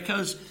taught there,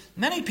 because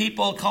many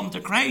people come to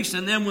Christ,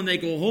 and then when they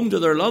go home to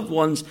their loved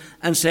ones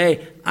and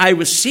say, I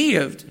was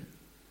saved,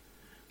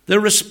 the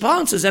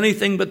response is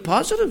anything but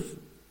positive.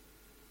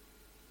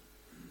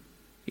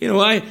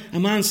 A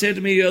man said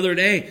to me the other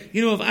day,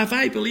 if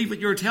I believe what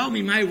you're telling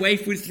me, my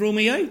wife would throw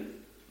me out. And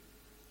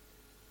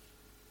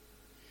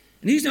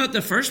he's not the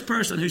first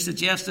person who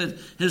suggested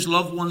his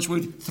loved ones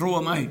would throw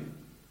him out.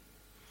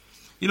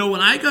 You know,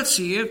 when I got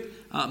saved,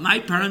 my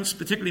parents,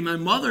 particularly my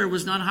mother,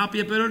 was not happy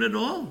about it at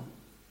all.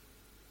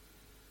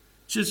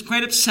 She was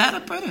quite upset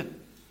about it.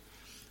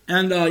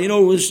 And,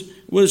 was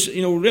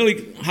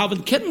really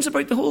having kittens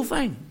about the whole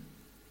thing.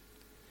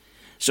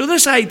 So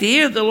this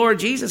idea the Lord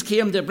Jesus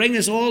came to bring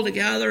us all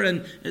together,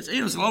 and it's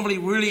a lovely,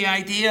 woolly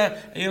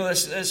idea,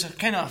 it's a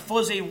kind of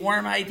fuzzy,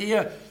 warm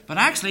idea. But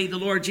actually, the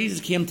Lord Jesus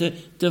came to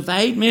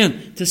divide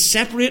men, to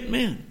separate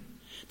men,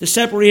 to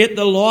separate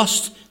the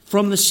lost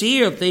from the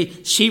saved,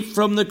 the sheep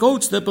from the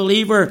goats, the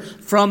believer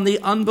from the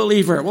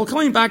unbeliever. Well,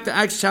 coming back to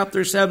Acts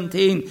chapter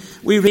 17,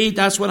 we read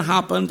that's what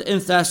happened in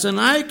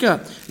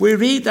Thessalonica. We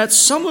read that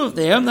some of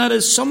them, that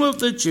is, some of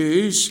the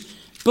Jews,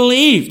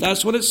 believed.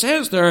 That's what it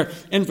says there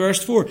in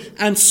verse 4.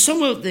 And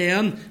some of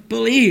them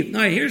believed.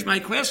 Now, here's my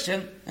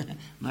question.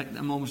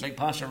 I'm almost like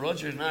Pastor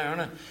Rogers now,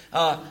 aren't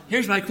I?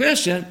 Here's my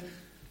question.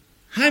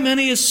 How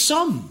many is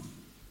some?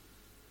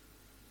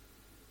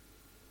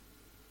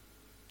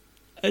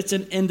 It's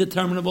an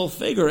indeterminable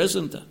figure,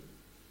 isn't it?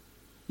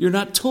 You're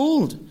not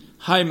told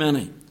how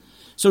many.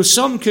 So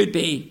some could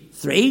be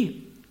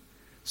 3.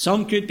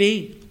 Some could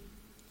be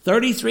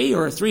 33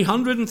 or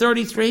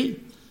 333.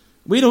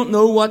 We don't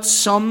know what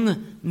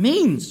some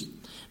means.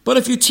 But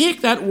if you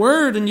take that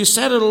word and you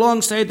set it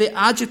alongside the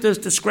adjectives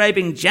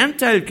describing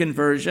Gentile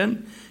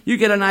conversion, you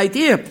get an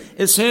idea.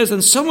 It says,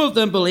 and some of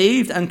them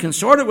believed and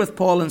consorted with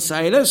Paul and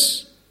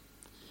Silas.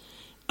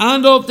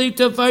 And of the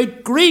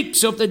devout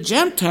Greeks, of the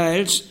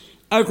Gentiles,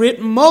 a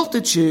great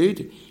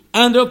multitude,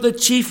 and of the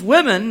chief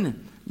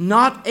women,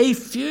 not a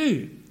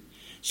few.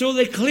 So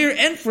the clear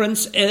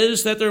inference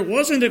is that there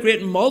wasn't a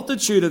great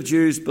multitude of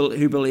Jews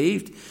who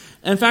believed.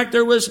 In fact,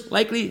 there was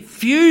likely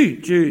few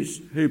Jews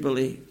who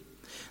believed.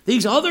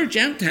 These other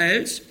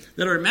Gentiles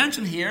that are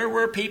mentioned here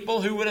were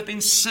people who would have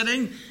been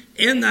sitting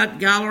in that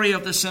gallery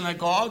of the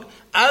synagogue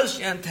as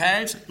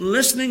Gentiles,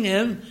 listening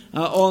in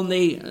on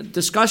the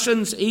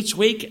discussions each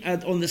week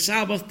on the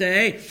Sabbath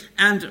day,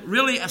 and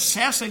really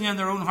assessing in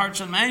their own hearts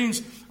and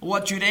minds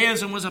what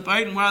Judaism was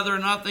about and whether or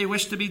not they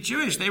wished to be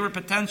Jewish. They were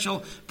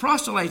potential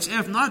proselytes,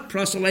 if not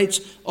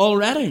proselytes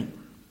already.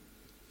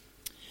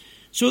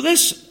 So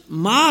this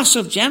mass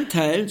of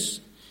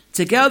Gentiles,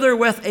 together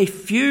with a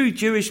few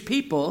Jewish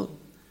people,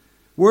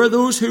 were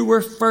those who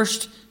were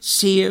first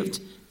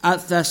saved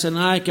at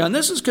Thessalonica. And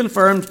this is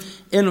confirmed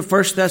in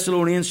 1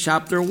 Thessalonians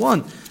chapter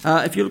 1.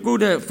 If you go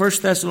to 1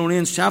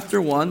 Thessalonians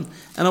chapter 1,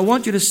 and I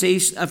want you to see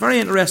a very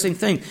interesting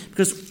thing,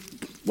 because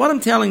what I'm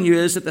telling you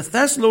is that the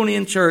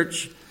Thessalonian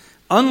church,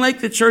 unlike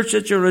the church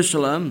at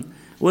Jerusalem,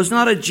 was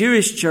not a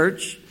Jewish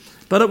church,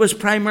 but it was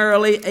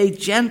primarily a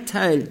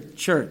Gentile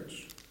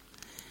church.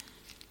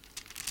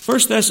 1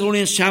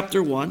 Thessalonians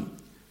chapter 1,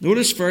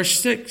 notice verse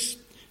 6.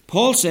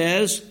 Paul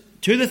says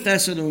to the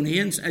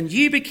Thessalonians, and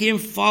ye became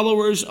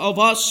followers of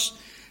us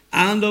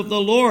and of the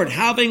Lord,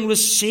 having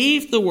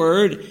received the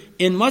word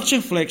in much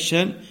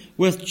affliction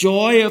with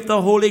joy of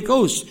the Holy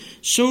Ghost,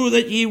 so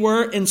that ye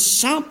were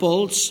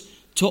ensamples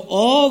to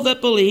all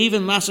that believe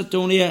in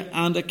Macedonia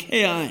and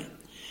Achaia.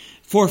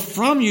 For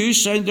from you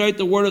sounded out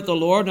the word of the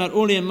Lord, not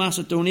only in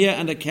Macedonia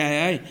and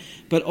Achaia,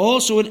 but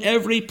also in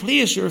every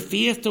place your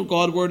faith to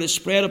God word is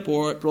spread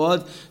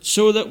abroad,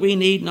 so that we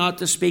need not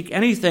to speak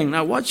anything.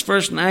 Now watch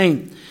verse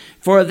 9.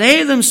 For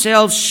they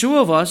themselves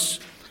show of us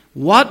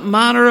what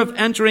manner of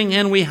entering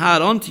in we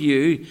had unto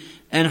you,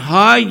 and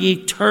how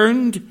ye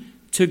turned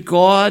to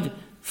God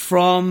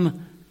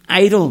from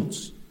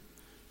idols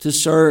to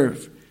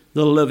serve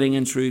the living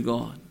and true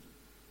God.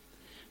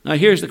 Now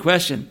here's the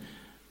question.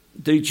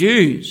 Did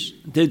Jews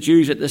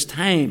at this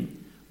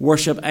time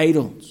worship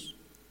idols?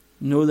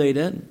 No, they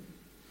didn't.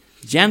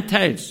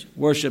 Gentiles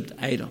worshipped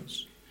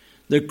idols.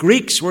 The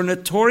Greeks were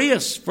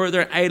notorious for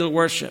their idol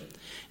worship.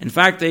 In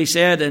fact, they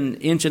said in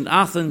ancient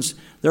Athens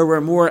there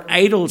were more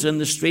idols in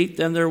the street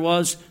than there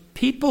was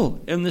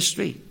people in the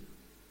street.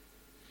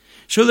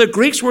 So the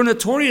Greeks were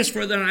notorious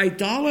for their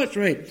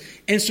idolatry.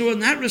 And so in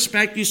that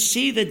respect, you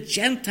see the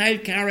Gentile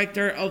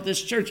character of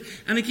this church.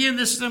 And again,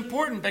 this is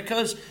important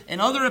because in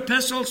other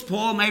epistles,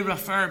 Paul may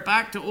refer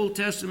back to Old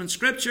Testament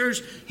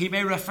scriptures. He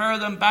may refer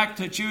them back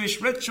to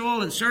Jewish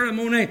ritual and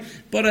ceremony.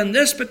 But in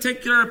this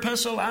particular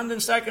epistle and in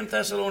 2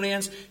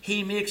 Thessalonians,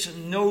 he makes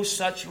no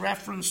such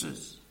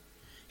references.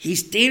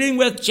 He's dealing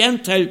with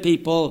Gentile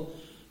people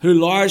who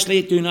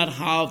largely do not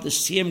have the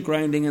same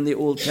grounding in the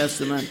Old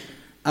Testament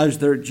as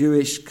their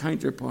Jewish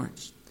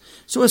counterparts.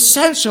 So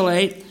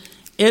essentially,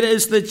 it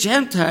is the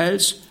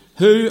Gentiles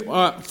who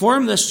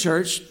form this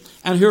church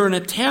and who are in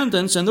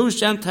attendance, and those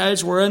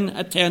Gentiles were in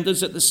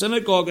attendance at the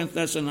synagogue in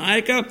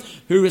Thessalonica,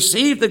 who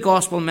received the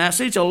gospel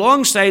message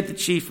alongside the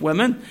chief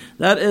women,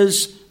 that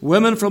is,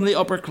 women from the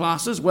upper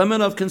classes,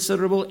 women of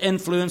considerable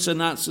influence in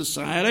that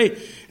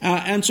society.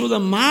 And so the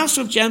mass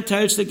of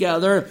Gentiles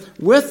together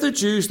with the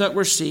Jews that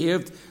were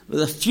saved,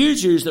 with a few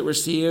Jews that were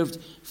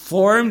saved,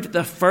 formed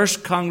the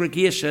first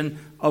congregation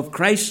of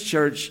Christ's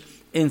church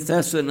in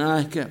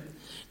Thessalonica.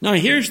 Now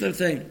here's the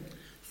thing.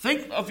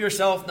 Think of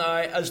yourself now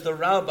as the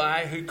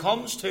rabbi who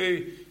comes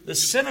to the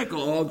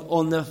synagogue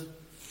on the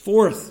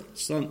fourth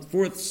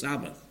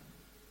Sabbath.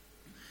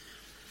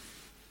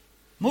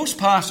 Most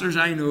pastors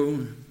I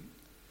know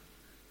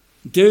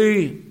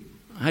do,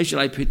 how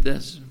shall I put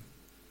this?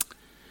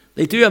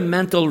 They do a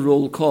mental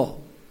roll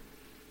call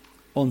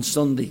on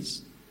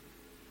Sundays.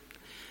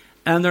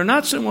 And they're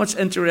not so much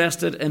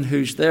interested in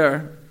who's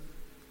there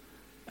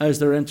as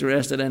they're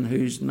interested in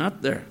who's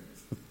not there.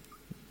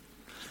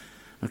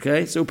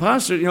 Okay, so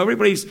pastor,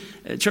 everybody's,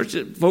 church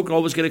folk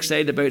always get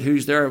excited about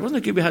who's there. Wasn't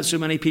it good we had so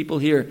many people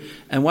here?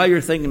 And while you're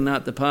thinking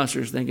that, the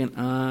pastor's thinking,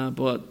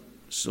 but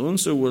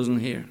so-and-so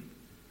wasn't here.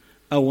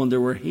 I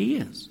wonder where he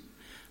is.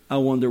 I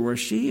wonder where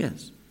she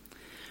is.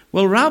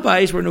 Well,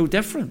 rabbis were no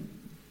different.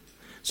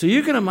 So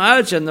you can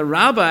imagine the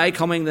rabbi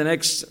coming the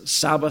next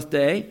Sabbath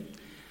day.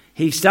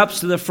 He steps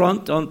to the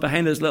front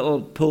behind his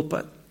little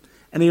pulpit,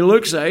 and he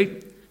looks out,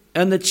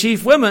 and the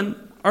chief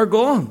women are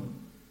gone.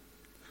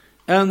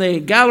 And the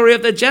gallery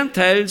of the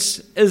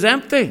Gentiles is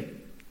empty.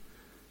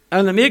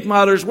 And to make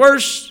matters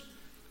worse,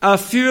 a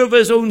few of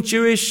his own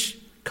Jewish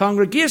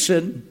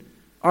congregation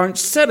aren't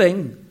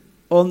sitting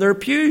on their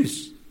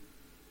pews.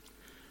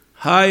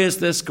 How is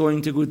this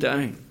going to go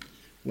down?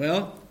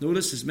 Well,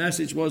 notice his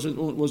message wasn't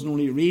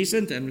only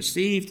reasoned and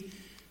received,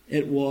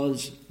 it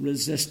was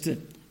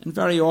resisted. And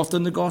very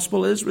often the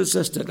gospel is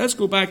resisted. Let's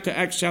go back to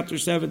Acts chapter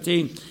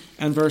 17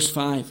 and verse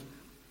 5.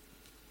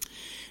 It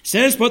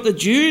says, but the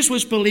Jews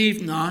which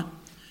believed not,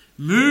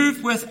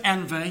 moved with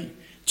envy,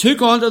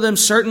 took unto them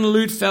certain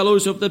lewd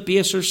fellows of the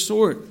baser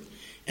sort,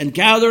 and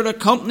gathered a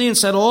company and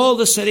set all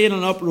the city in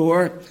an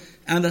uproar,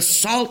 and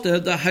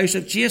assaulted the house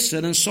of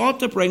Jason, and sought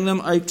to bring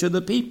them out to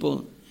the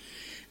people.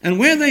 And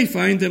when they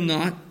found them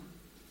not,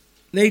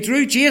 they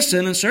drew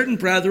Jason and certain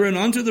brethren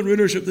unto the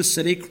rulers of the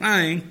city,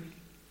 crying,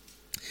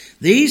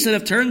 these that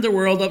have turned the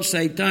world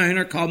upside down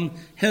are come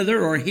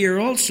hither or here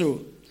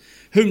also,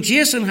 whom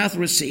Jason hath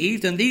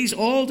received, and these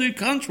all do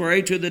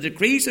contrary to the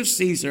decrees of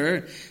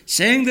Caesar,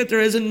 saying that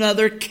there is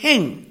another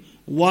king,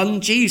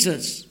 one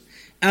Jesus.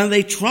 And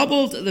they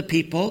troubled the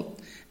people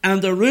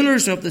and the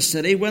rulers of the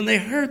city when they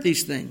heard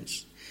these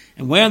things.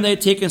 And when they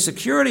had taken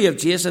security of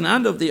Jason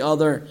and of the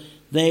other,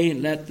 they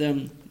let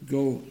them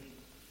go.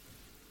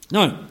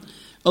 Now,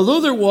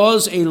 although there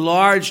was a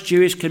large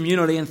Jewish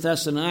community in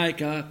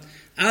Thessalonica,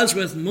 as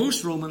with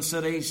most Roman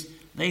cities,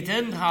 they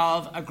didn't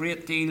have a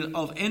great deal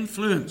of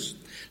influence.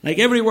 Like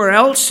everywhere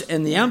else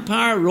in the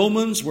empire,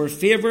 Romans were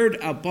favoured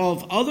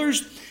above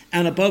others,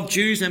 and above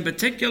Jews in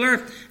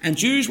particular. And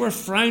Jews were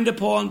frowned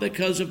upon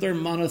because of their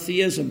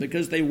monotheism,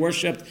 because they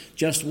worshipped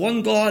just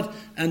one God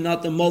and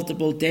not the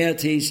multiple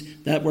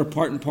deities that were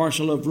part and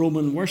parcel of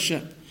Roman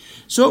worship.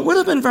 So it would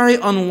have been very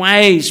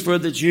unwise for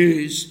the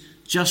Jews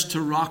just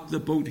to rock the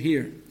boat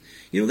here.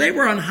 They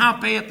were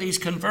unhappy at these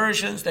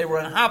conversions. They were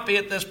unhappy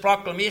at this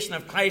proclamation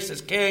of Christ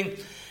as King.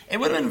 It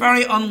would have been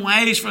very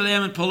unwise for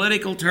them in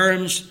political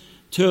terms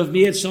to have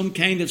made some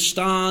kind of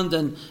stand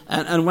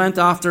and went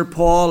after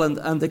Paul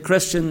and the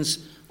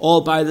Christians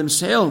all by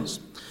themselves.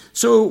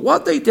 So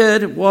what they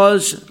did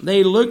was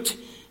they looked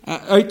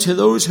out to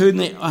those who,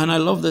 and I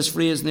love this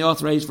phrase in the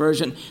Authorized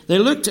Version, they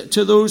looked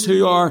to those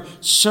who are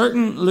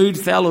certain lewd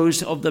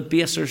fellows of the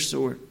baser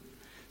sort.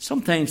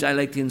 Sometimes I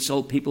like to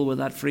insult people with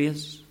that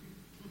phrase.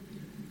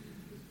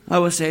 I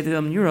would say to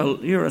them,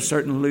 you're a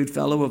certain lewd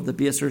fellow of the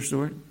baser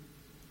sort.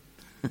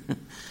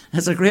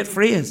 That's a great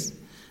phrase.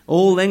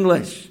 Old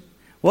English.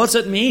 What's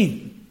it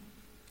mean?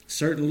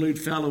 Certain lewd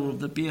fellow of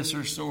the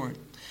baser sort.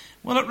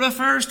 Well, it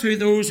refers to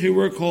those who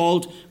were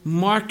called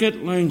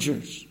market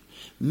loungers.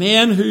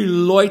 Men who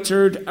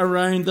loitered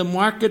around the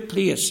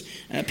marketplace.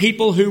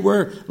 People who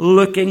were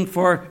looking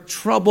for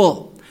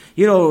trouble.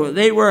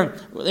 They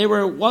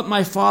were what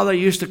my father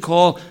used to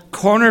call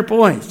corner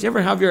boys. Do you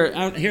ever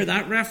hear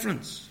that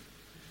reference?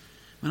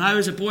 When I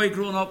was a boy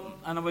growing up,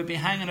 and I would be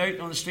hanging out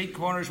on the street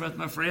corners with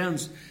my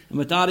friends, and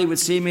my daddy would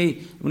see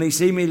me, when he'd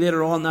see me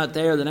later on that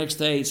day or the next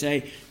day, he'd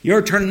say,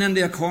 you're turning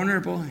into a corner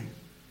boy.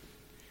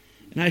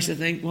 And I used to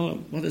think, well,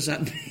 what does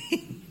that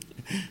mean?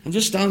 I'm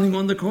just standing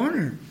on the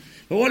corner.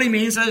 But what he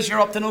means is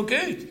you're up to no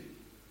good.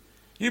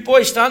 You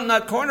boys standing in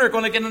that corner are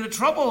going to get into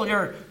trouble.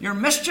 You're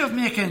mischief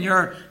making.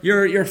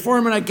 You're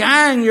forming a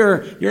gang. You're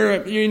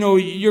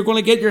going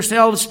to get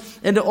yourselves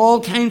into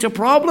all kinds of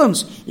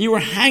problems. You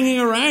were hanging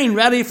around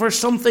ready for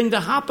something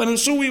to happen, and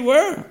so we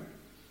were.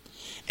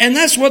 And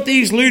that's what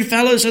these lewd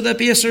fellows of the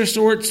baser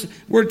sorts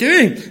were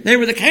doing. They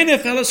were the kind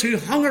of fellows who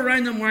hung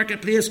around the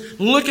marketplace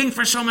looking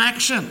for some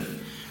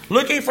action,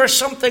 looking for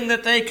something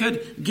that they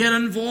could get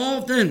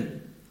involved in.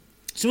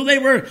 So they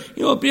were,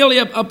 really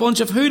a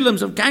bunch of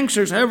hoodlums, of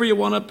gangsters, however you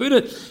want to put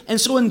it.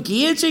 And so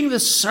engaging the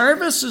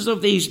services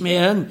of these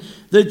men,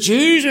 the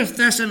Jews of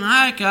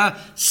Thessalonica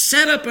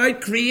set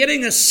about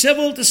creating a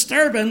civil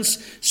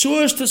disturbance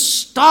so as to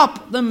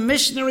stop the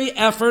missionary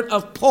effort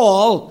of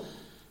Paul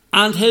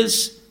and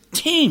his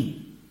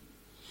team.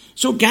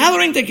 So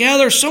gathering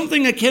together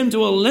something akin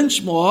to a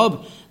lynch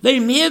mob, they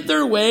made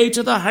their way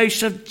to the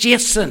house of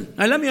Jason.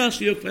 Now let me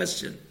ask you a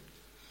question.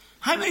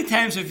 How many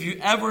times have you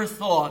ever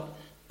thought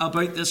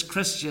about this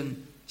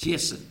Christian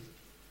Jason?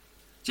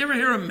 Did you ever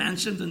hear him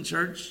mentioned in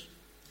church?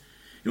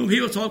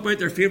 People talk about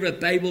their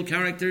favourite Bible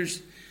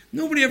characters.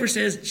 Nobody ever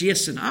says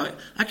Jason.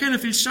 I kind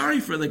of feel sorry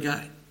for the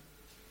guy,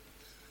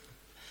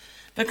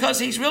 because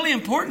he's really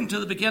important to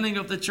the beginning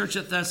of the church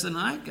at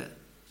Thessalonica.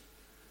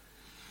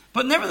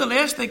 But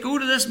nevertheless, they go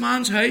to this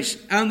man's house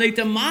and they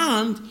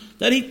demand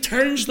that he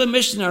turns the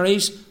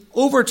missionaries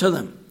over to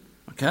them.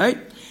 Okay?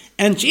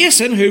 And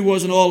Jason, who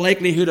was in all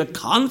likelihood a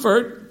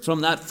convert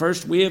from that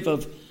first wave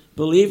of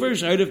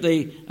believers out of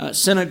the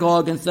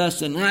synagogue in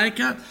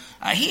Thessalonica,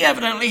 he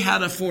evidently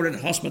had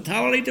afforded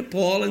hospitality to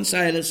Paul and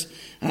Silas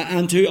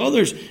and to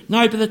others.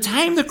 Now, by the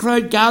time the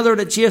crowd gathered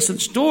at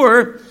Jason's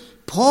door,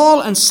 Paul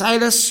and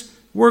Silas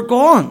were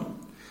gone.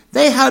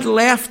 They had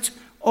left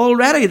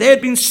already. They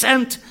had been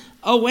sent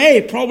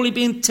away, probably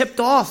being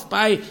tipped off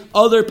by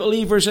other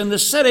believers in the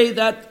city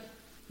that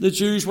the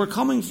Jews were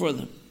coming for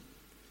them.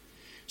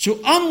 So,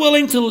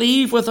 unwilling to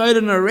leave without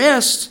an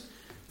arrest,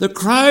 the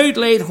crowd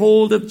laid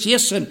hold of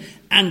Jason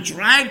and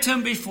dragged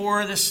him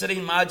before the city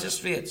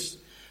magistrates.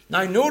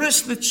 Now,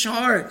 notice the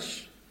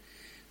charge.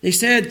 They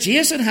said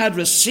Jason had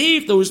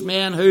received those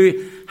men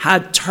who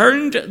had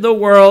turned the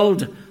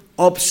world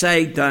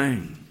upside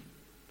down.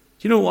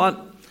 Do you know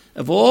what?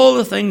 Of all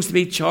the things to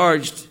be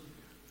charged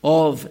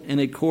of in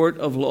a court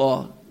of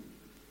law,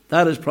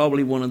 that is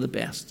probably one of the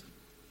best.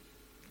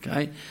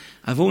 Okay?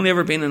 I've only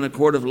ever been in a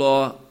court of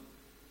law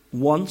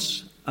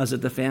once as a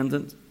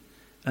defendant,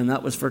 and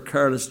that was for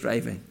careless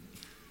driving.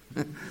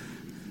 When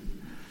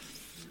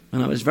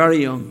I was very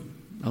young.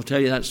 I'll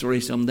tell you that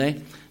story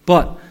someday.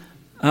 But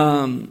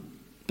to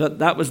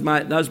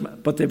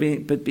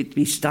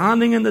be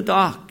standing in the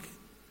dock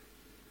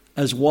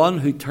as one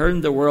who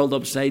turned the world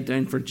upside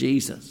down for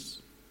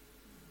Jesus,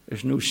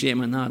 there's no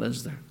shame in that,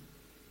 is there?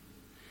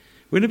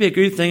 Wouldn't it be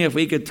a good thing if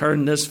we could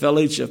turn this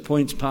village of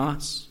Points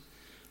Pass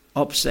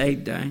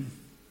upside down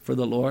for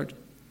the Lord?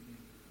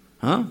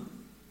 Huh?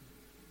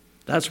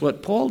 That's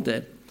what Paul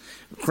did.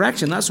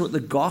 Correction, that's what the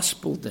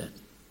gospel did.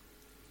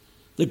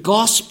 The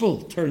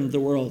gospel turned the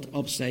world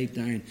upside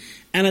down.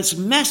 And its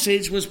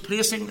message was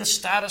placing the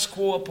status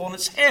quo upon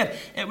its head.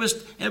 It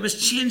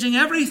was changing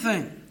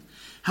everything.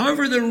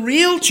 However, the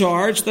real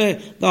charge,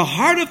 the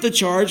heart of the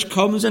charge,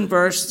 comes in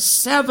verse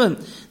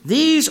 7.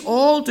 These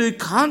all do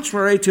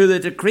contrary to the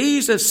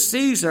decrees of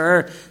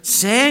Caesar,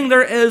 saying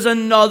there is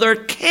another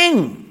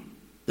king.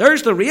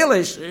 There's the real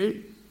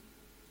issue.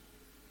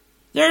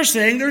 They're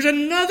saying there's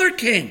another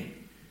king.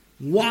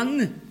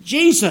 One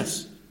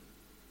Jesus.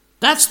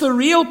 That's the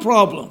real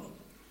problem.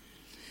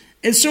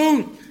 And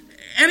so,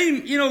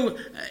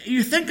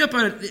 you think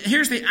about it,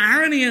 here's the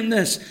irony in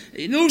this.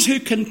 Those who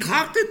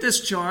concocted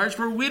this charge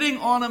were waiting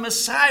on a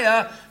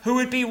Messiah who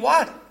would be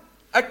what?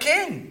 A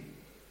king.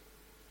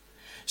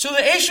 So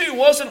the issue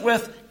wasn't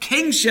with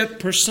kingship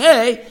per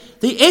se.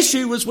 The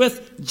issue was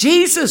with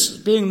Jesus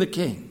being the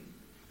king.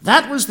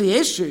 That was the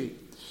issue.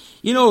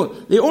 You know,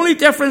 the only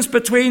difference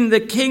between the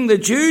king the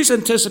Jews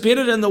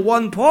anticipated and the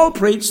one Paul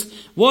preached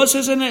was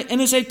in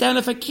his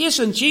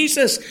identification.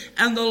 Jesus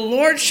and the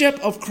lordship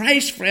of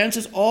Christ, friends,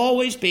 has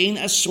always been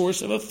a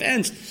source of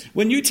offense.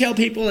 When you tell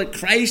people that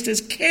Christ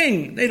is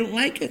king, they don't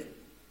like it.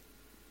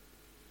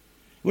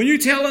 When you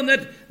tell them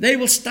that they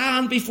will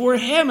stand before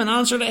him and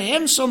answer to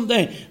him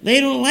someday,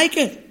 they don't like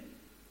it.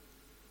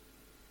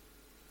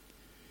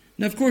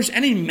 Now, of course,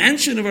 any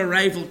mention of a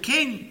rival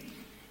king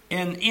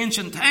in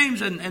ancient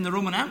times in the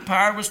Roman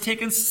Empire was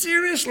taken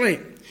seriously.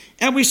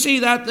 And we see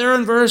that there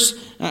in verse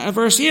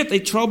 8. They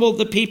troubled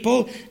the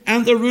people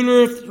and the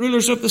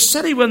rulers of the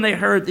city when they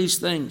heard these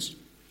things.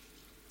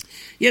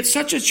 Yet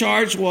such a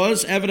charge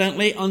was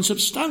evidently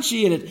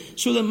unsubstantiated.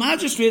 So the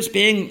magistrates,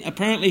 being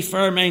apparently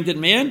fair-minded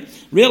men,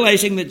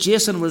 realizing that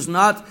Jason was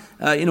not,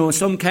 involved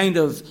some kind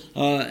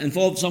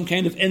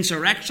of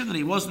insurrection, that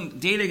he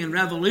wasn't dealing in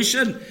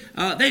revolution,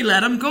 they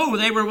let him go.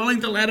 They were willing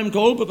to let him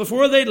go, but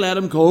before they let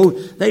him go,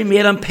 they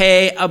made him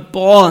pay a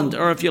bond,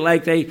 or if you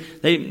like, they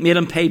made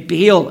him pay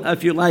bail,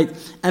 if you like,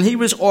 and he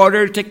was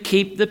ordered to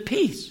keep the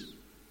peace.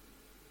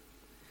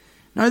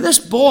 Now, this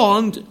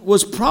bond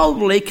was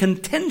probably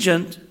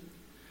contingent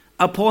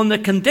upon the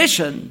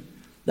condition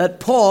that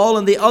Paul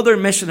and the other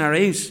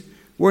missionaries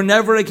were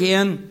never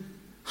again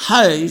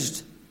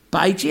housed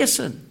by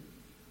Jason.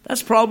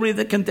 That's probably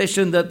the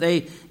condition that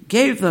they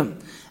gave them.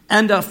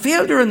 And a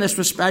failure in this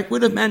respect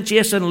would have meant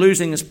Jason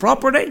losing his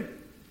property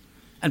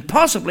and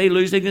possibly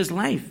losing his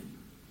life.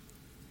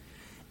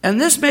 And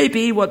this may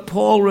be what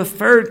Paul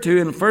referred to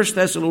in 1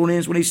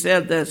 Thessalonians when he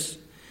said this: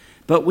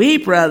 "But we,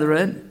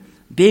 brethren,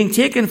 being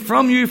taken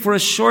from you for a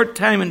short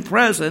time in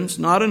presence,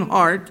 not in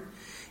heart,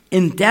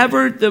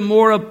 endeavored the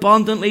more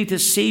abundantly to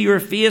see your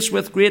face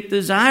with great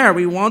desire."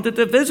 We wanted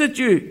to visit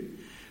you.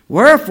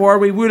 "Wherefore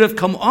we would have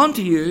come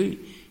unto you,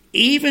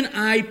 even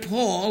I,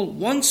 Paul,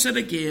 once and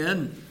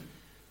again,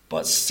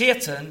 but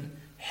Satan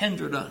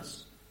hindered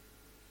us."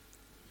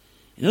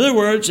 In other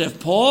words, if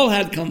Paul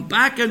had come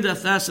back into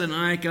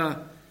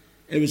Thessalonica,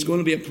 it was going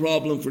to be a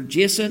problem for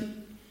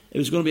Jason. It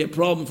was going to be a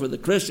problem for the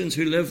Christians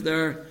who lived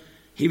there.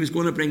 He was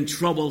going to bring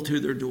trouble to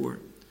their door.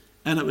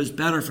 And it was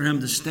better for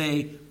him to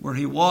stay where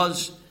he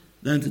was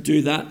than to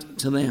do that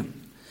to them.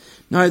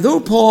 Now, though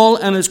Paul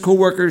and his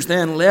co-workers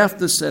then left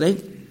the city,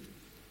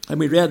 And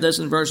we read this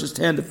in verses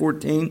 10 to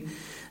 14.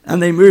 And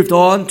they moved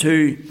on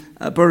to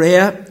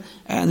Berea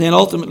and then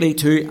ultimately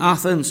to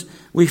Athens.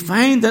 We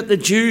find that the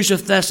Jews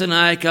of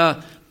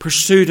Thessalonica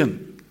pursued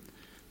him,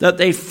 that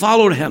they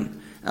followed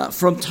him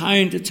from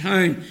town to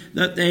town,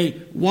 that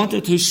they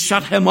wanted to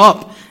shut him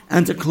up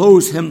and to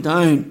close him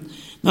down.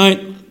 Now,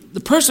 the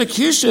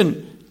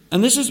persecution,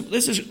 and this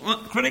is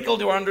critical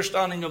to our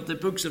understanding of the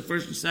books of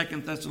 1st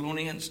and 2nd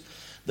Thessalonians,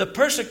 the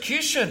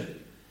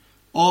persecution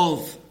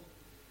of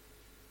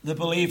the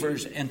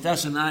believers in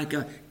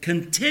Thessalonica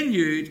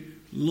continued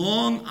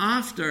long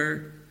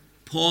after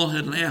Paul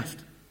had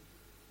left.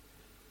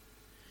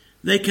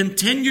 They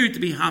continued to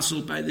be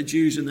hassled by the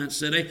Jews in that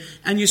city.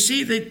 And you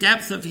see the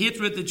depth of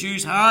hatred the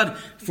Jews had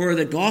for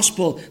the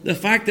gospel. The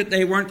fact that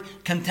they weren't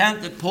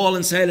content that Paul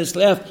and Silas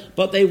left,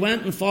 but they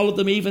went and followed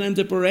them even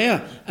into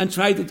Berea and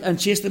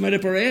chased them out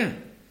of Berea.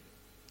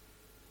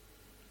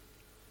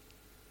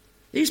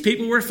 These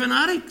people were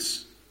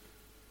fanatics.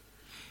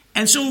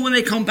 And so when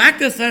they come back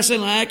to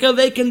Thessalonica,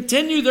 they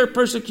continue their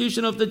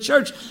persecution of the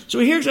church. So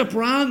here's a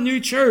brand new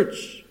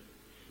church.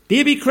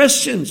 Baby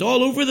Christians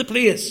all over the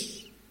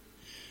place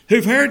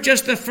who've heard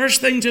just the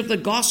first things of the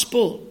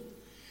gospel.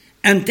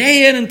 And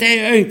day in and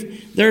day out,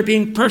 they're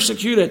being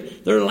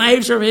persecuted. Their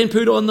lives are being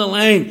put on the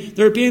line.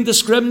 They're being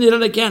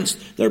discriminated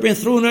against. They're being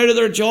thrown out of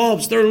their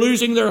jobs. They're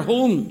losing their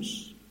homes.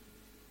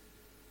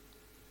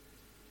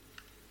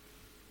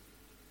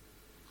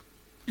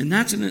 And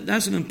that's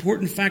an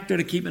important factor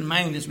to keep in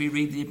mind as we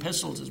read the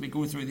epistles, as we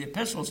go through the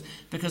epistles,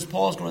 because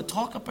Paul's going to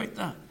talk about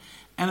that.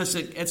 And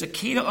it's a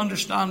key to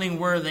understanding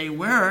where they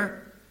were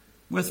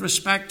with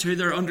respect to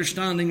their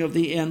understanding of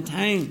the end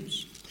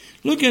times.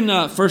 Look in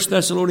 1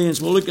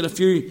 Thessalonians. We'll look at a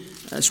few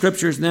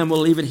scriptures and then we'll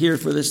leave it here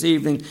for this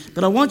evening.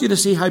 But I want you to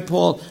see how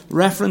Paul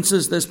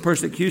references this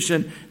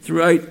persecution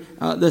throughout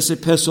this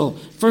epistle.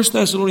 1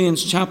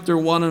 Thessalonians chapter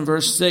 1 and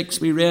verse 6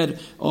 we read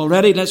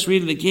already. Let's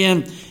read it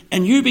again.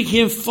 And you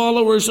became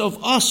followers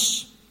of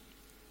us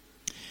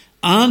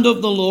and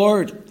of the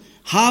Lord,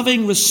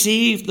 having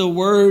received the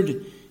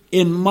word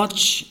in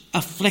much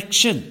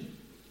affliction,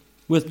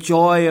 with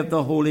joy of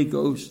the Holy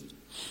Ghost.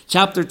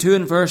 Chapter 2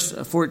 and verse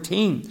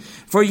 14.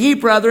 For ye,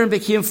 brethren,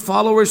 became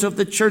followers of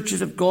the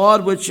churches of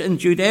God, which in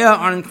Judea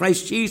are in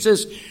Christ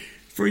Jesus.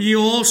 For ye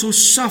also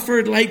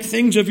suffered like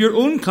things of your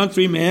own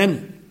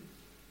countrymen,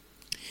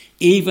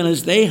 even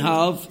as they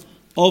have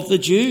of the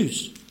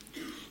Jews.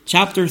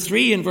 Chapter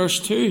 3 and verse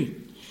 2.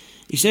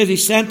 He says, he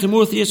sent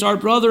Timotheus, our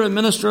brother and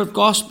minister of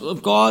gospel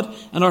of God,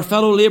 and our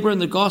fellow laborer in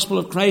the gospel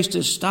of Christ, to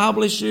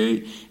establish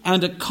you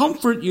and to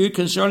comfort you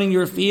concerning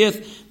your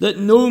faith, that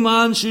no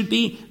man should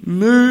be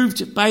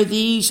moved by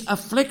these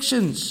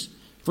afflictions.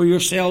 For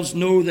yourselves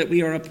know that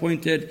we are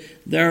appointed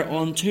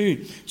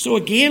thereunto. So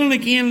again and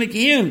again and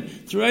again,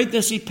 throughout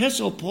this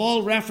epistle,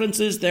 Paul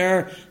references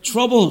their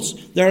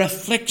troubles, their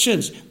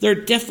afflictions, their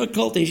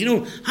difficulties. You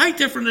know, how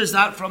different is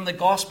that from the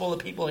gospel that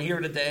people hear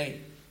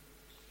today?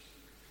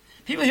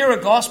 People hear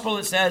a gospel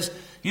that says,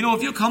 you know,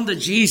 if you come to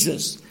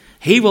Jesus,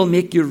 he will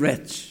make you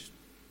rich.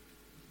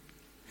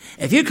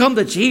 If you come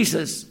to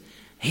Jesus,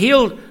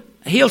 he'll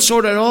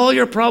sort out all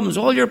your problems.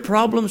 All your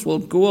problems will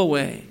go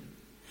away.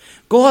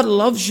 God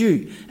loves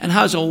you and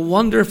has a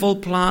wonderful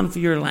plan for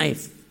your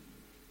life.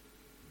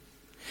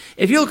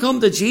 If you'll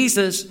come to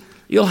Jesus,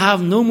 you'll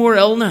have no more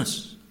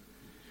illness.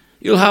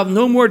 You'll have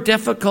no more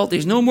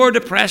difficulties, no more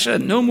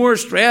depression, no more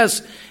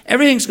stress.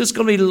 Everything's just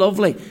going to be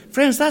lovely.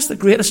 Friends, that's the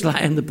greatest lie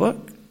in the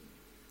book.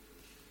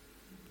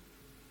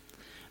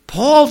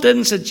 Paul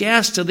didn't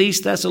suggest to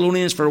these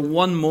Thessalonians for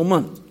one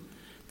moment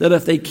that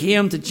if they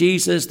came to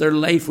Jesus, their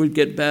life would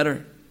get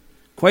better.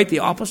 Quite the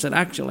opposite,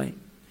 actually.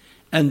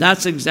 And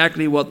that's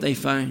exactly what they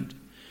found.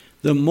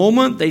 The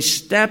moment they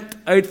stepped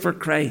out for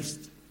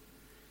Christ,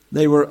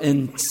 they were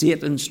in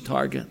Satan's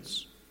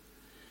targets.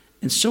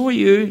 And so are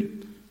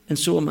you, and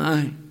so am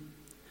I.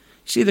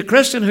 See, the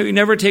Christian who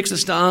never takes a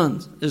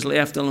stand is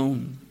left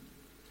alone.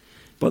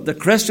 But the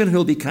Christian who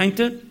will be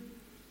counted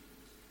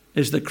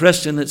is the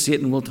Christian that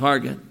Satan will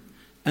target,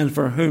 and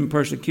for whom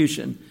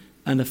persecution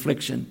and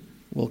affliction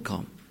will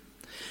come.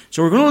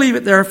 So we're going to leave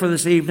it there for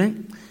this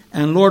evening.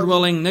 And Lord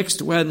willing,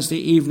 next Wednesday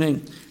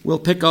evening, we'll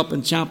pick up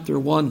in chapter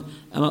 1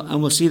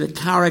 and we'll see the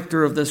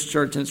character of this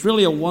church. And it's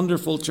really a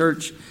wonderful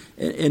church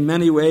in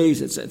many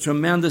ways. It's a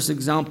tremendous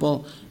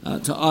example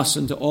to us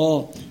and to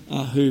all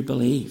who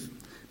believe.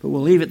 But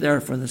we'll leave it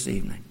there for this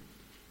evening.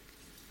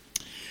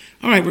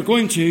 All right, we're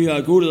going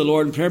to go to the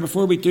Lord in prayer.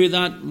 Before we do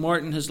that,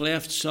 Martin has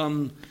left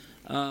some